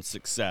found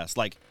success.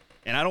 Like,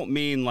 and I don't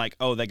mean like,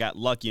 oh, they got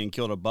lucky and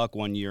killed a buck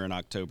one year in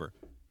October.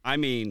 I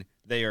mean,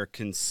 they are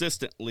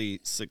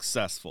consistently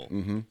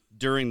successful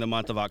during the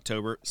month of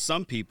October.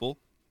 Some people,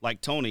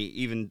 like Tony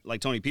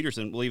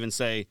Peterson, will even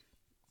say,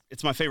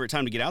 it's my favorite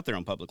time to get out there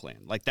on public land.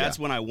 Like, that's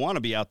when I want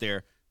to be out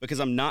there because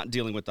I'm not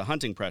dealing with the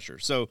hunting pressure.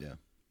 So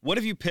what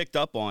have you picked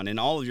up on in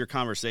all of your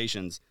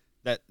conversations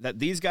that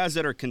these guys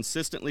that are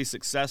consistently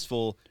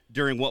successful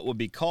during what would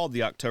be called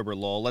the October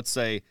lull, let's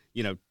say,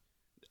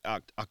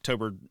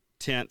 October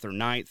 10th or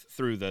 9th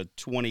through the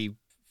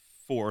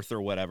 24th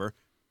or whatever,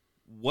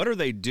 what are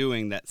they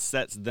doing that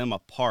sets them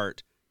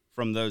apart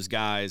from those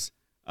guys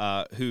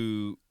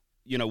who,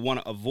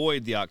 want to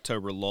avoid the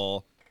October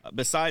lull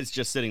besides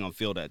just sitting on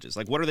field edges?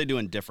 Like, what are they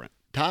doing different?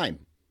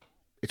 Time.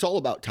 It's all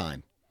about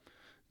time.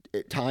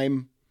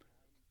 Time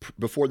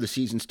before the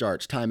season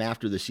starts, time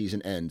after the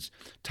season ends,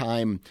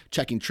 time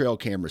checking trail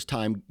cameras,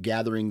 time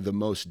gathering the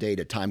most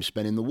data, time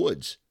spent in the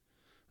woods,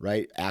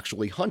 right?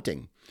 Actually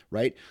hunting,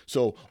 right?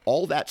 So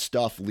all that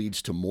stuff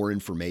leads to more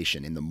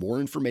information. And the more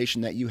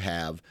information that you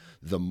have,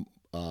 the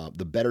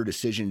better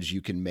decisions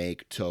you can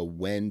make to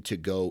when to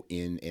go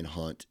in and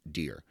hunt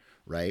deer,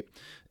 right?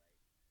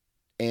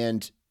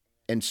 And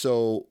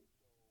so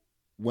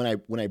when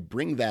I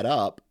bring that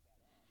up,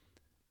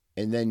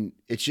 and then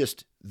it's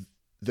just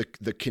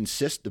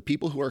the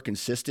people who are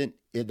consistent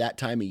at that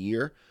time of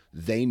year,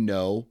 they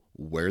know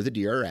where the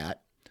deer are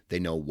at. They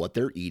know what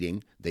they're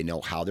eating. They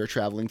know how they're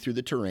traveling through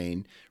the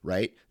terrain,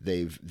 right?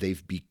 They've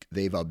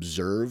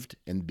observed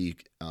and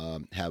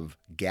have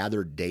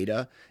gathered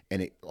data,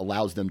 and it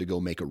allows them to go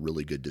make a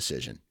really good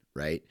decision,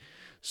 right?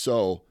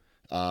 So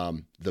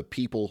the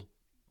people,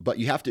 but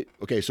you have to,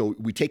 okay, so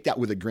we take that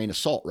with a grain of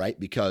salt, right?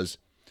 Because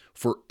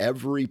for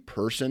every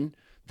person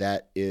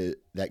that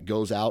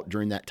goes out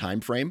during that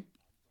time frame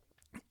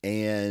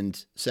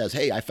and says,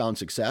 hey, I found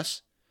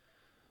success,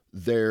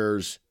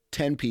 there's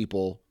 10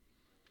 people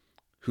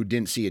who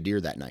didn't see a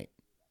deer that night,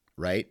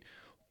 right?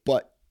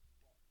 But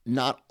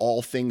not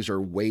all things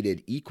are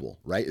weighted equal,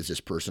 right? Is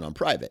this person on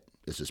private?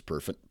 Is this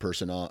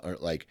person on, or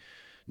like,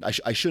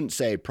 I shouldn't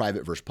say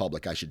private versus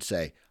public. I should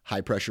say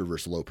high pressure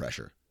versus low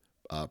pressure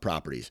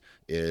properties.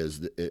 Is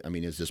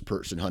this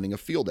person hunting a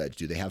field edge?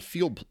 Do they have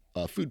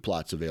food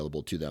plots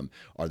available to them?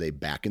 Are they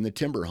back in the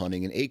timber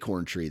hunting an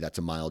acorn tree that's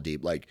a mile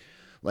deep?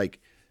 Like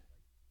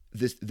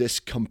this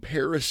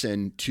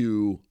comparison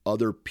to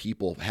other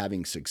people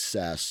having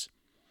success,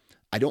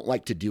 I don't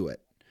like to do it.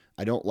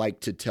 I don't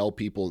like to tell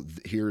people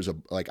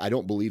I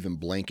don't believe in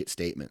blanket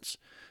statements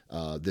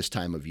this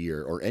time of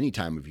year or any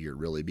time of year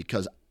really,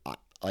 because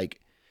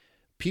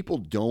people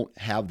don't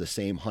have the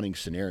same hunting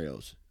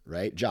scenarios,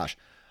 right? Josh,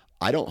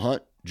 I don't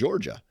hunt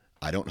Georgia.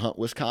 I don't hunt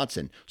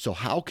Wisconsin. So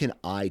how can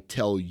I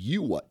tell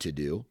you what to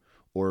do?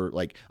 Or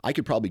I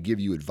could probably give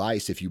you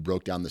advice if you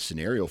broke down the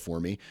scenario for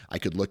me. I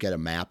could look at a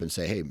map and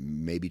say, hey,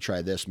 maybe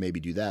try this, maybe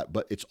do that.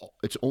 But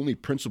it's only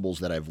principles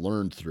that I've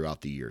learned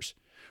throughout the years,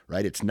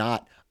 right? It's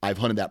not, I've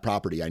hunted that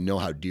property, I know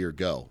how deer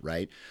go,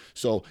 right?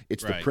 So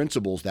it's the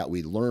principles that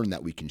we learn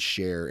that we can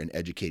share and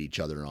educate each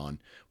other on.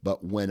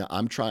 But when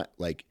I'm trying,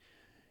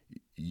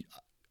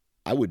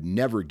 I would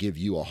never give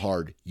you a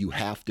hard, you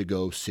have to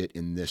go sit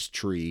in this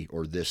tree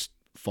or this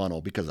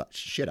funnel, because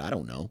shit, I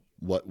don't know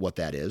what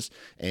that is.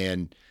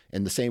 And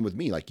the same with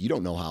me, you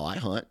don't know how I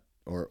hunt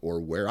or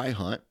where I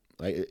hunt.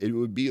 It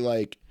would be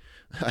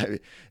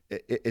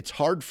it's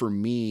hard for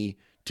me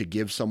to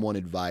give someone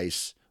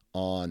advice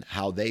on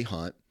how they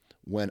hunt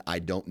when I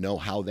don't know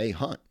how they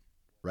hunt,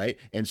 right?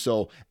 And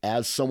so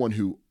as someone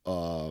who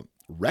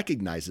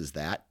recognizes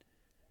that,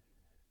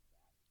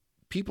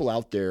 people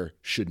out there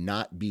should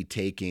not be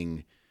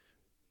taking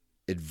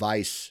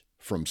advice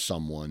from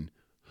someone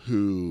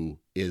who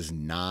is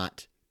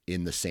not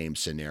in the same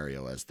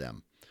scenario as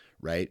them,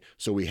 right?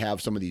 So we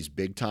have some of these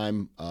big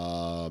time,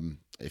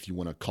 if you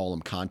want to call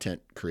them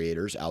content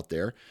creators out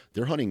there,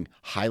 they're hunting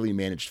highly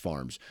managed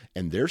farms,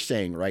 and they're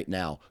saying right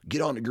now,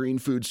 get on a green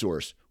food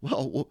source.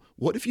 Well,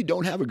 what if you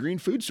don't have a green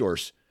food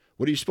source?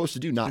 What are you supposed to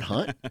do? Not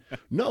hunt?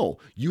 No,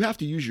 you have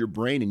to use your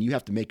brain, and you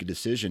have to make a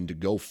decision to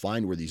go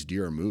find where these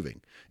deer are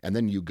moving, and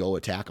then you go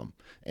attack them.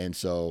 And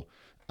so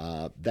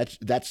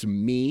that's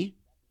me.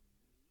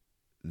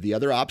 The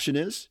other option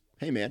is,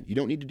 hey man, you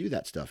don't need to do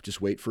that stuff.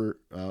 Just wait for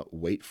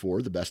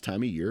the best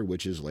time of year,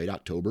 which is late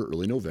October,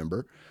 early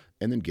November,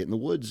 and then get in the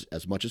woods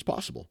as much as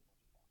possible.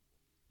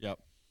 Yep.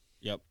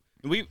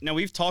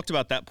 We've talked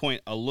about that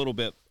point a little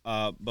bit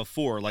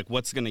before,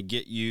 what's going to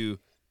get you,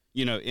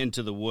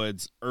 into the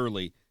woods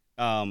early.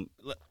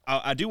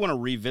 I do want to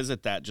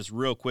revisit that just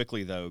real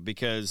quickly though,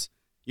 because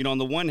on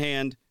the one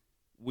hand,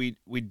 we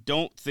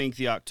don't think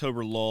the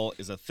October lull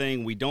is a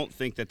thing. We don't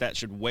think that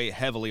should weigh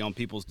heavily on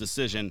people's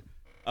decision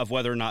of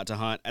whether or not to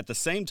hunt. At the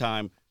same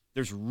time,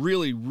 there's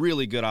really,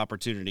 really good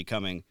opportunity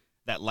coming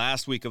that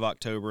last week of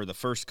October, the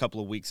first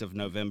couple of weeks of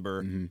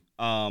November.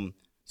 Mm-hmm.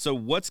 So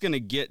what's going to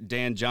get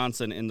Dan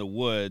Johnson in the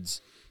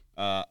woods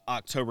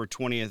October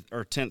 20th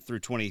or 10th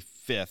through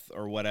 25th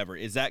or whatever?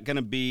 Is that going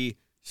to be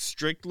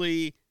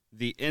strictly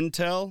the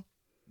intel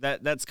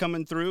that's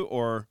coming through,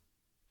 or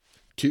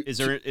is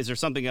there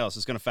something else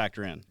that's going to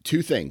factor in?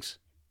 Two things.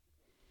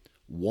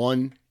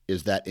 One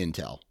is that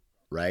intel,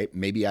 right?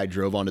 Maybe I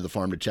drove onto the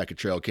farm to check a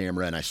trail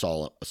camera and I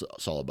saw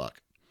a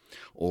buck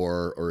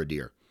or a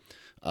deer,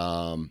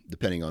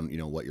 depending on,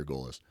 what your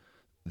goal is.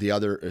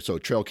 So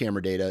trail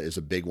camera data is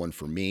a big one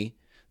for me.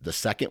 The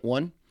second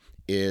one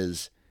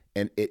is,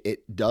 and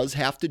it does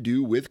have to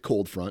do with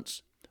cold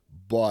fronts,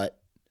 but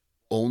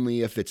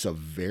only if it's a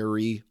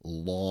very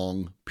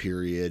long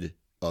period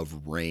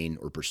of rain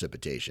or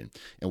precipitation.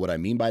 And what I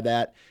mean by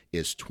that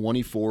is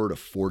 24 to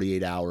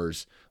 48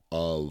 hours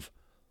of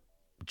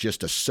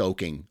just a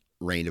soaking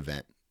rain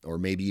event, or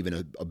maybe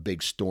even a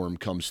big storm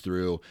comes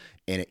through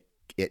and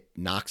it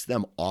knocks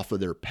them off of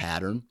their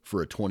pattern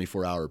for a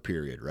 24-hour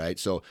period, right?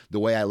 So the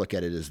way I look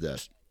at it is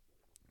this.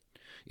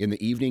 In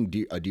the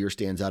evening, a deer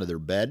stands out of their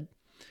bed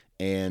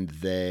and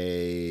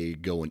they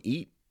go and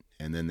eat,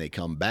 and then they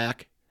come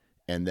back,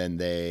 and then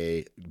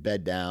they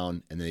bed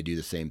down, and then they do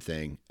the same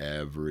thing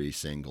every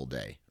single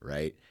day,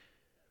 right?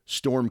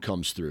 Storm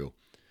comes through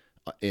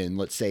in,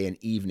 let's say, an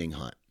evening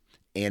hunt,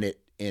 and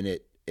it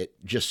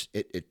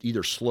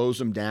either slows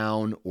them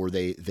down, or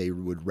they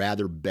would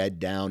rather bed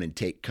down and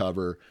take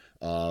cover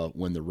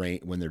when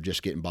they're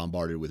just getting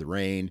bombarded with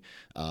rain,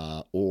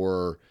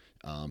 or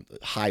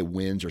high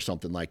winds or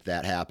something like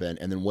that happen.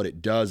 And then what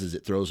it does is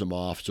it throws them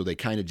off. So they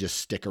kind of just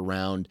stick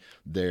around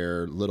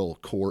their little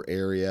core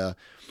area.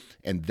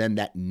 And then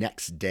that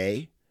next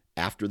day,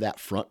 after that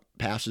front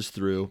passes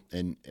through,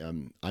 and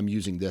I'm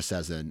using this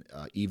as an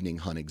evening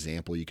hunt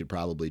example. You could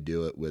probably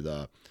do it with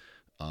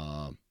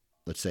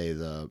let's say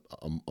a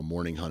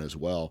morning hunt as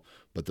well.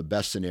 But the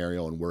best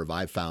scenario, and where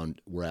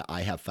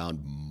I have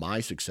found my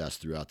success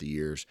throughout the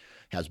years,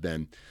 has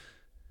been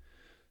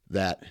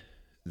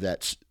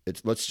let's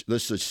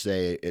just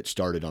say it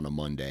started on a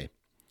Monday,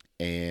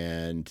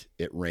 and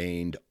it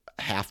rained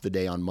half the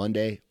day on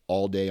Monday,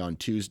 all day on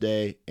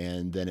Tuesday,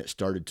 and then it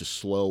started to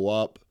slow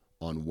up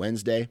on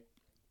Wednesday.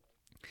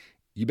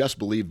 You best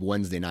believe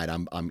Wednesday night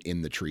I'm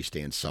in the tree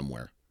stand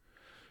somewhere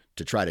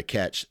to try to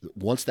catch.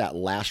 Once that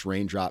last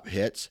raindrop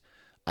hits,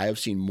 I have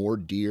seen more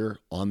deer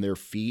on their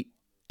feet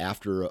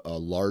after a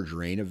large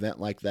rain event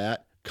like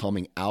that,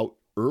 coming out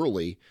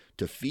early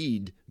to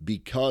feed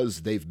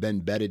because they've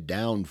been bedded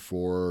down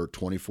for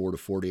 24 to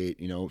 48,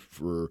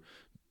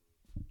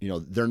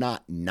 they're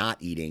not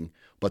eating,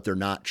 but they're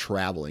not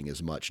traveling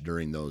as much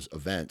during those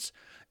events.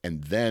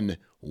 And then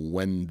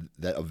when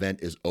that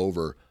event is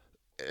over,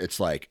 it's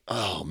like,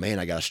 oh man,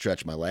 I got to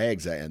stretch my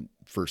legs. And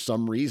for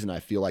some reason, I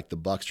feel like the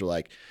bucks are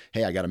like,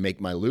 hey, I got to make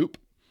my loop.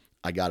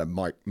 I got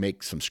to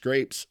make some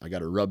scrapes. I got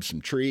to rub some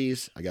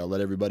trees. I got to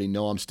let everybody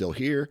know I'm still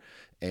here.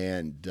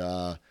 And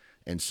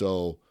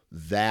so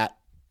that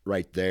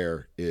right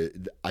there,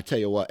 I tell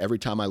you what, every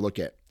time I look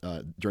at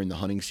during the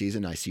hunting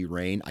season, I see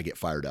rain, I get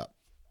fired up.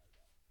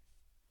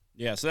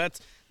 Yeah, so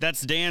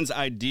that's Dan's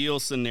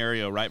ideal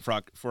scenario, right,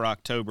 for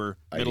October,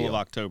 middle of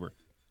October.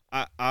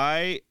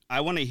 I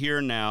want to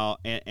hear now,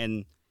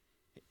 and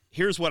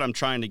here's what I'm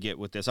trying to get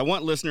with this. I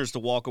want listeners to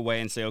walk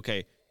away and say,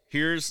 okay,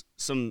 here's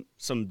some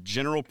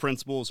general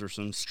principles or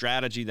some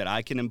strategy that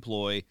I can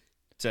employ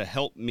to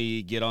help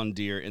me get on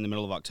deer in the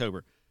middle of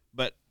October.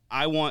 But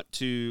I want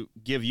to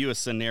give you a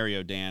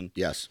scenario, Dan.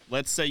 Yes.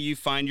 Let's say you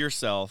find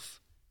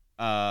yourself,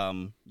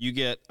 you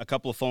get a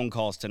couple of phone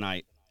calls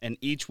tonight, and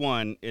each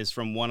one is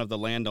from one of the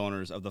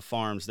landowners of the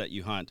farms that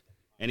you hunt.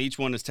 And each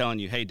one is telling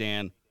you, hey,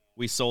 Dan,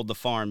 we sold the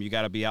farm. You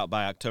got to be out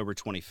by October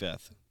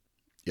 25th.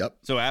 Yep.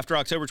 So after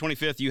October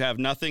 25th, you have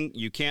nothing.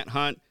 You can't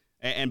hunt.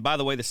 And by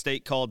the way, the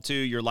state called too.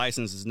 Your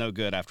license is no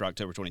good after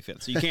October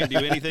 25th. So you can't do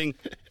anything.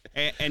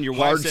 And your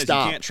wife says you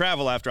can't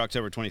travel after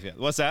October 25th.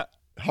 What's that?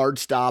 Hard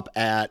stop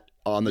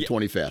on the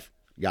 25th.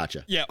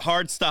 Gotcha. Yeah,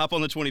 hard stop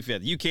on the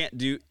 25th. You can't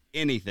do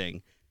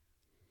anything.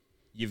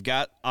 You've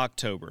got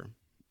October.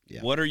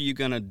 Yeah. What are you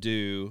going to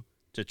do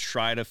to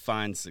try to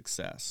find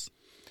success?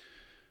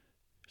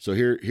 So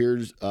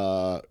here's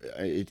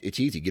it's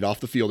easy. Get off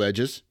the field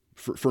edges.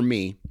 For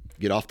me,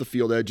 get off the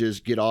field edges.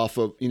 Get off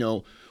of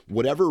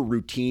whatever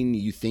routine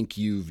you think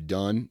you've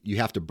done. You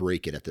have to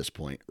break it at this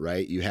point,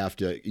 right? You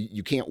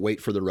can't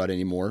wait for the rut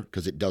anymore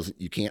because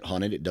you can't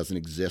hunt it. It doesn't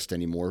exist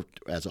anymore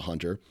as a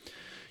hunter.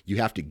 You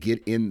have to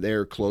get in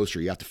there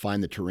closer. You have to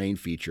find the terrain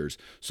features.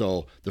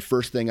 So the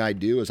first thing I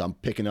do is I'm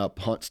picking up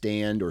Hunt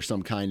Stand or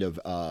some kind of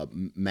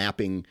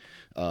mapping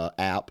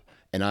app,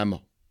 and I'm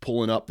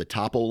pulling up the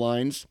topo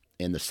lines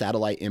and the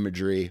satellite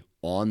imagery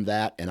on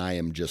that, and I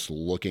am just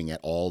looking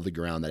at all the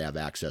ground that I have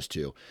access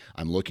to.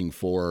 I'm looking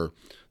for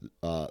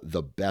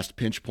the best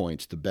pinch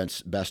points, the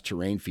best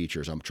terrain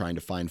features. I'm trying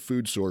to find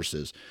food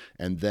sources,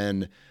 and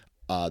then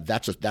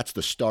that's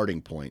the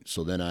starting point.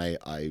 So then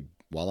I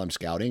while I'm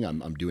scouting,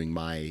 I'm doing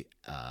my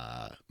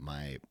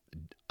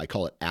I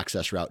call it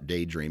access route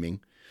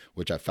daydreaming,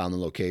 which I found the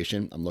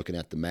location. I'm looking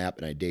at the map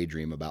and I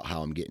daydream about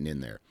how I'm getting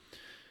in there.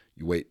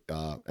 You wait,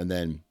 and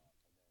then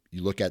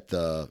you look at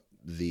the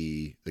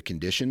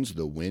conditions,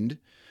 the wind.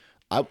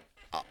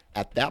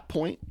 At that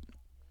point,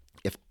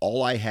 if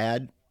all I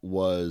had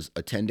was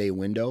a 10-day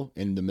window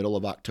in the middle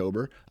of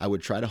October, I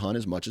would try to hunt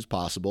as much as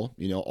possible.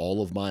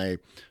 All of my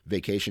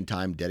vacation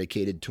time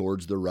dedicated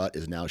towards the rut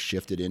is now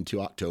shifted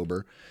into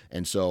October.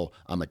 And so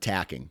I'm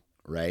attacking,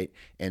 right?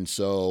 And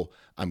so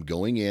I'm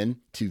going in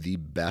to the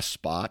best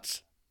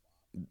spots,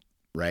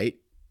 right?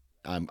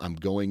 I'm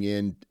going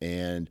in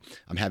and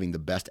I'm having the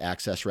best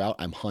access route.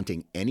 I'm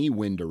hunting any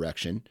wind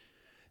direction.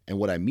 And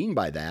what I mean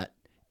by that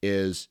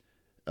is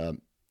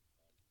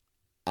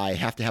I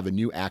have to have a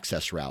new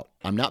access route.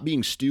 I'm not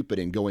being stupid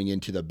and going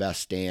into the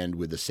best stand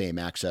with the same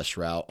access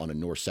route on a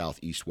north, south,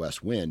 east,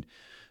 west wind.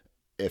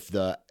 If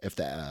the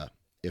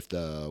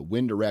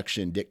wind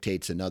direction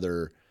dictates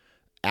another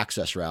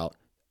access route,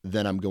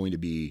 then I'm going to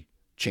be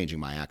changing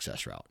my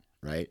access route,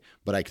 right?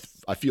 But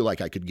I feel like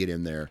I could get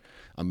in there.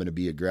 I'm going to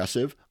be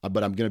aggressive,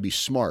 but I'm going to be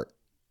smart.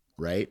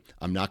 Right?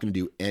 I'm not going to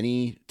do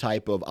any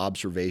type of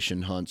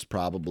observation hunts.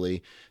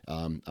 Probably,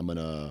 I'm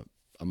gonna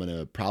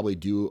probably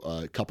do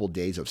a couple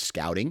days of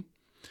scouting,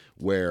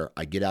 where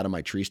I get out of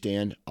my tree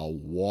stand, I'll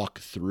walk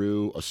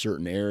through a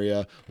certain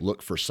area,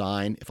 look for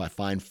sign. If I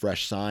find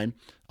fresh sign,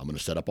 I'm going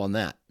to set up on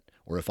that.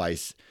 Or if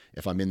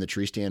I'm in the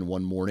tree stand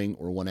one morning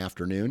or one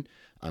afternoon,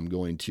 I'm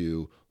going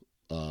to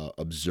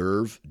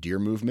observe deer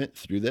movement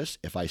through this.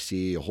 If I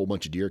see a whole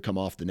bunch of deer come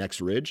off the next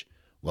ridge,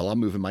 well, I'm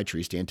moving my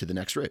tree stand to the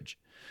next ridge.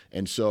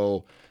 And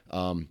so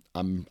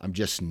I'm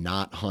just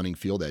not hunting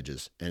field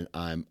edges, and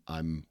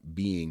I'm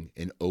being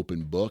an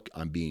open book.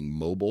 I'm being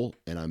mobile,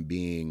 and I'm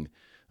being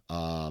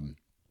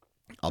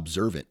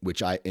observant,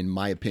 which in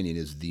my opinion,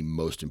 is the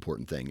most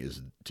important thing,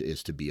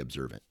 is to be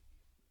observant.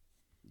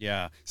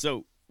 Yeah.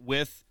 So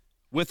with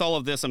all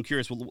of this, I'm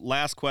curious.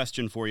 Last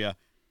question for you: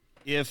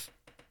 if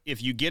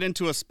you get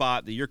into a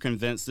spot that you're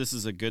convinced this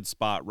is a good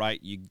spot, right?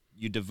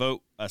 You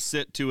devote a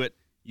sit to it,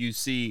 you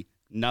see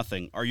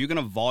nothing. Are you going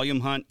to volume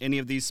hunt any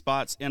of these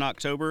spots in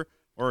October,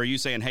 or are you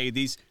saying, hey,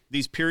 these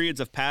periods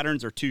of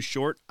patterns are too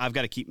short, I've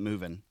got to keep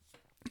moving?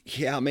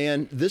 Yeah,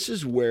 man, this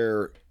is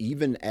where,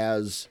 even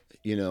as,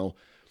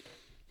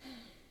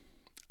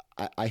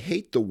 I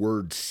hate the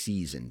word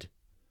seasoned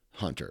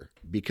hunter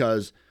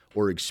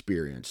or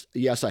experienced.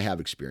 Yes, I have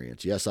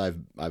experience. Yes,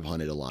 I've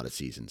hunted a lot of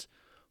seasons,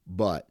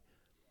 but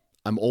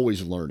I'm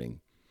always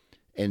learning.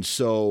 And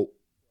so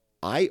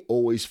I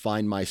always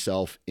find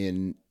myself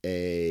in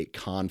a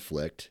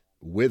conflict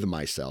with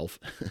myself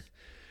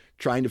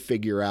trying to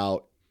figure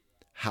out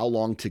how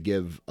long to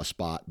give a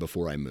spot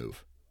before I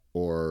move,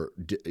 or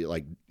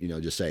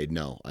just say,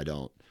 no, I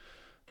don't.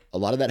 A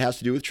lot of that has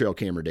to do with trail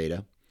camera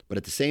data, but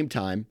at the same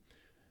time,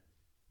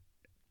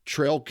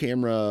 trail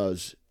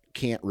cameras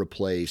can't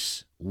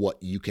replace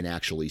what you can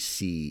actually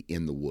see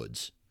in the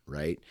woods,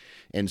 right?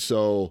 And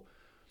so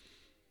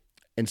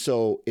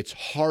it's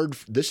hard.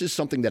 This is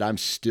something that I'm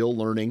still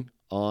learning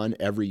on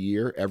every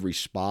year. Every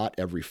spot,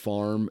 every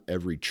farm,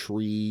 every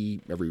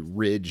tree, every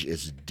ridge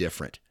is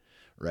different,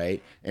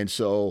 right? And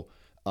so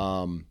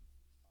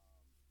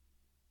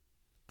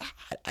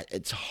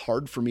it's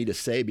hard for me to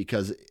say,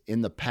 because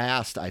in the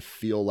past, I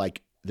feel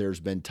like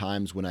there's been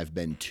times when I've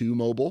been too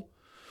mobile,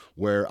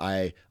 where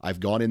I've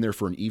gone in there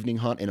for an evening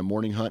hunt and a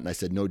morning hunt, and I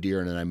said no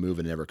deer, and then I move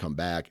and never come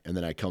back. And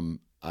then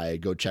I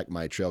go check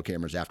my trail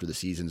cameras after the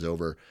season's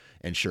over,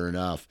 and sure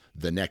enough,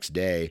 the next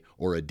day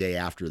or a day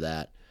after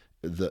that,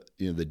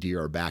 the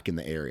deer are back in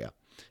the area.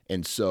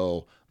 And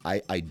so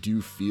I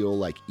do feel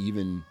like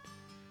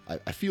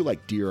I feel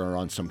like deer are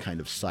on some kind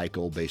of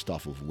cycle based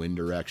off of wind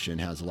direction,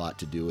 has a lot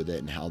to do with it,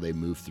 and how they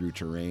move through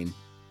terrain.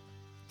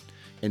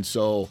 And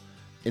so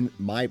in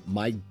my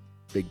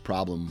big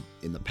problem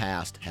in the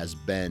past has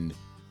been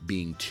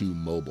being too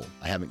mobile.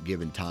 I haven't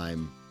given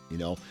time,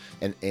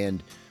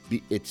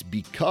 it's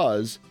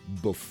because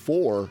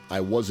before I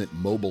wasn't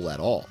mobile at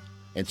all.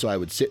 And so I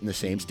would sit in the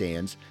same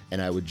stands,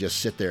 and I would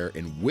just sit there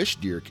and wish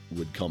deer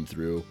would come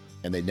through,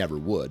 and they never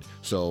would.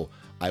 So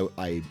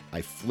I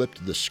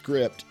flipped the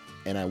script,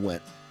 and I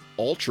went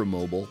ultra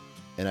mobile,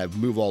 and I've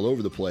moved all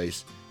over the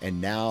place.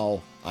 And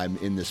now I'm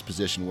in this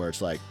position where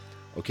it's like,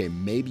 okay,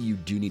 maybe you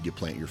do need to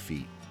plant your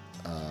feet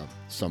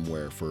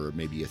somewhere for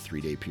maybe a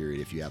 3-day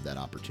period if you have that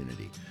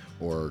opportunity,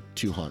 or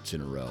 2 hunts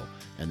in a row,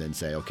 and then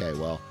say, okay,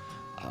 well,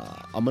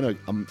 I'm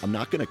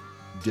not gonna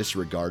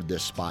disregard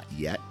this spot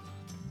yet,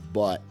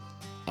 but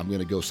I'm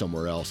gonna go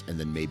somewhere else and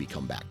then maybe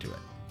come back to it.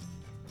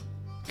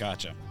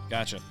 Gotcha.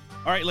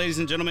 All right, ladies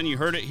and gentlemen, you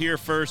heard it here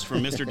first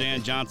from Mr.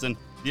 Dan Johnson.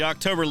 The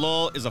October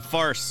lull is a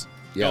farce.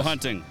 Yes. Go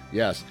hunting.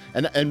 Yes,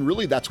 and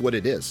really that's what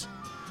it is,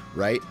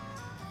 right?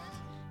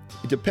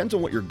 It depends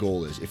on what your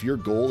goal is. If your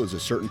goal is a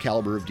certain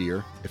caliber of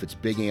deer, if it's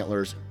big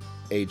antlers,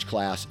 age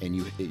class, and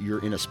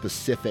you're in a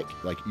specific,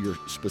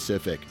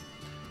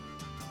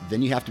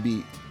 then you have to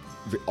be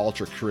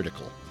ultra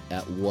critical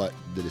at what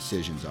the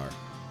decisions are.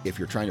 If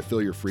you're trying to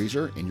fill your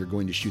freezer and you're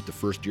going to shoot the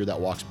first deer that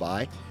walks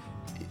by,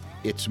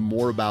 it's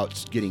more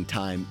about getting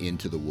time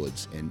into the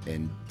woods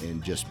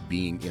and just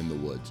being in the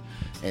woods.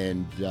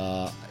 And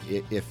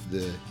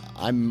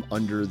I'm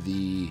under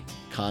the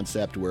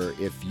concept where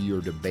if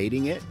you're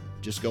debating it,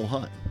 just go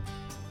hunt.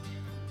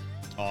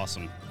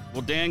 Awesome.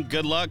 Well, Dan,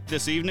 good luck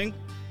this evening.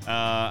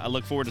 I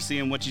look forward to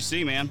seeing what you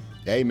see, man.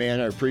 Hey,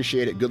 man, I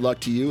appreciate it. Good luck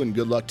to you, and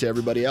good luck to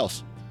everybody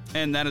else.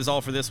 And that is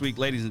all for this week,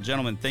 ladies and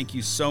gentlemen. Thank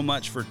you so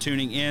much for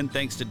tuning in.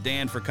 Thanks to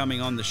Dan for coming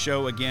on the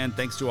show again.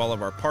 Thanks to all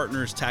of our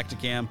partners,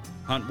 Tactacam,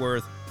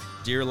 Huntworth,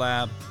 Deer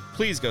Lab.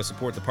 Please go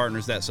support the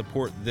partners that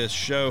support this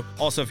show.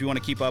 Also, if you want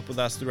to keep up with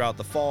us throughout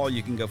the fall,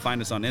 you can go find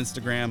us on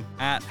Instagram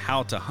at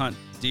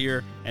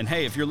HowToHuntDeer. And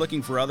hey, if you're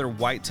looking for other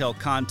whitetail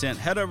content,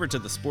 head over to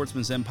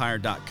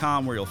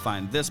thesportsmansempire.com, where you'll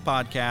find this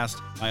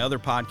podcast, my other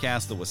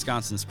podcast, The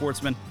Wisconsin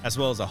Sportsman, as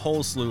well as a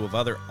whole slew of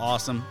other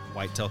awesome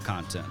whitetail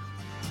content.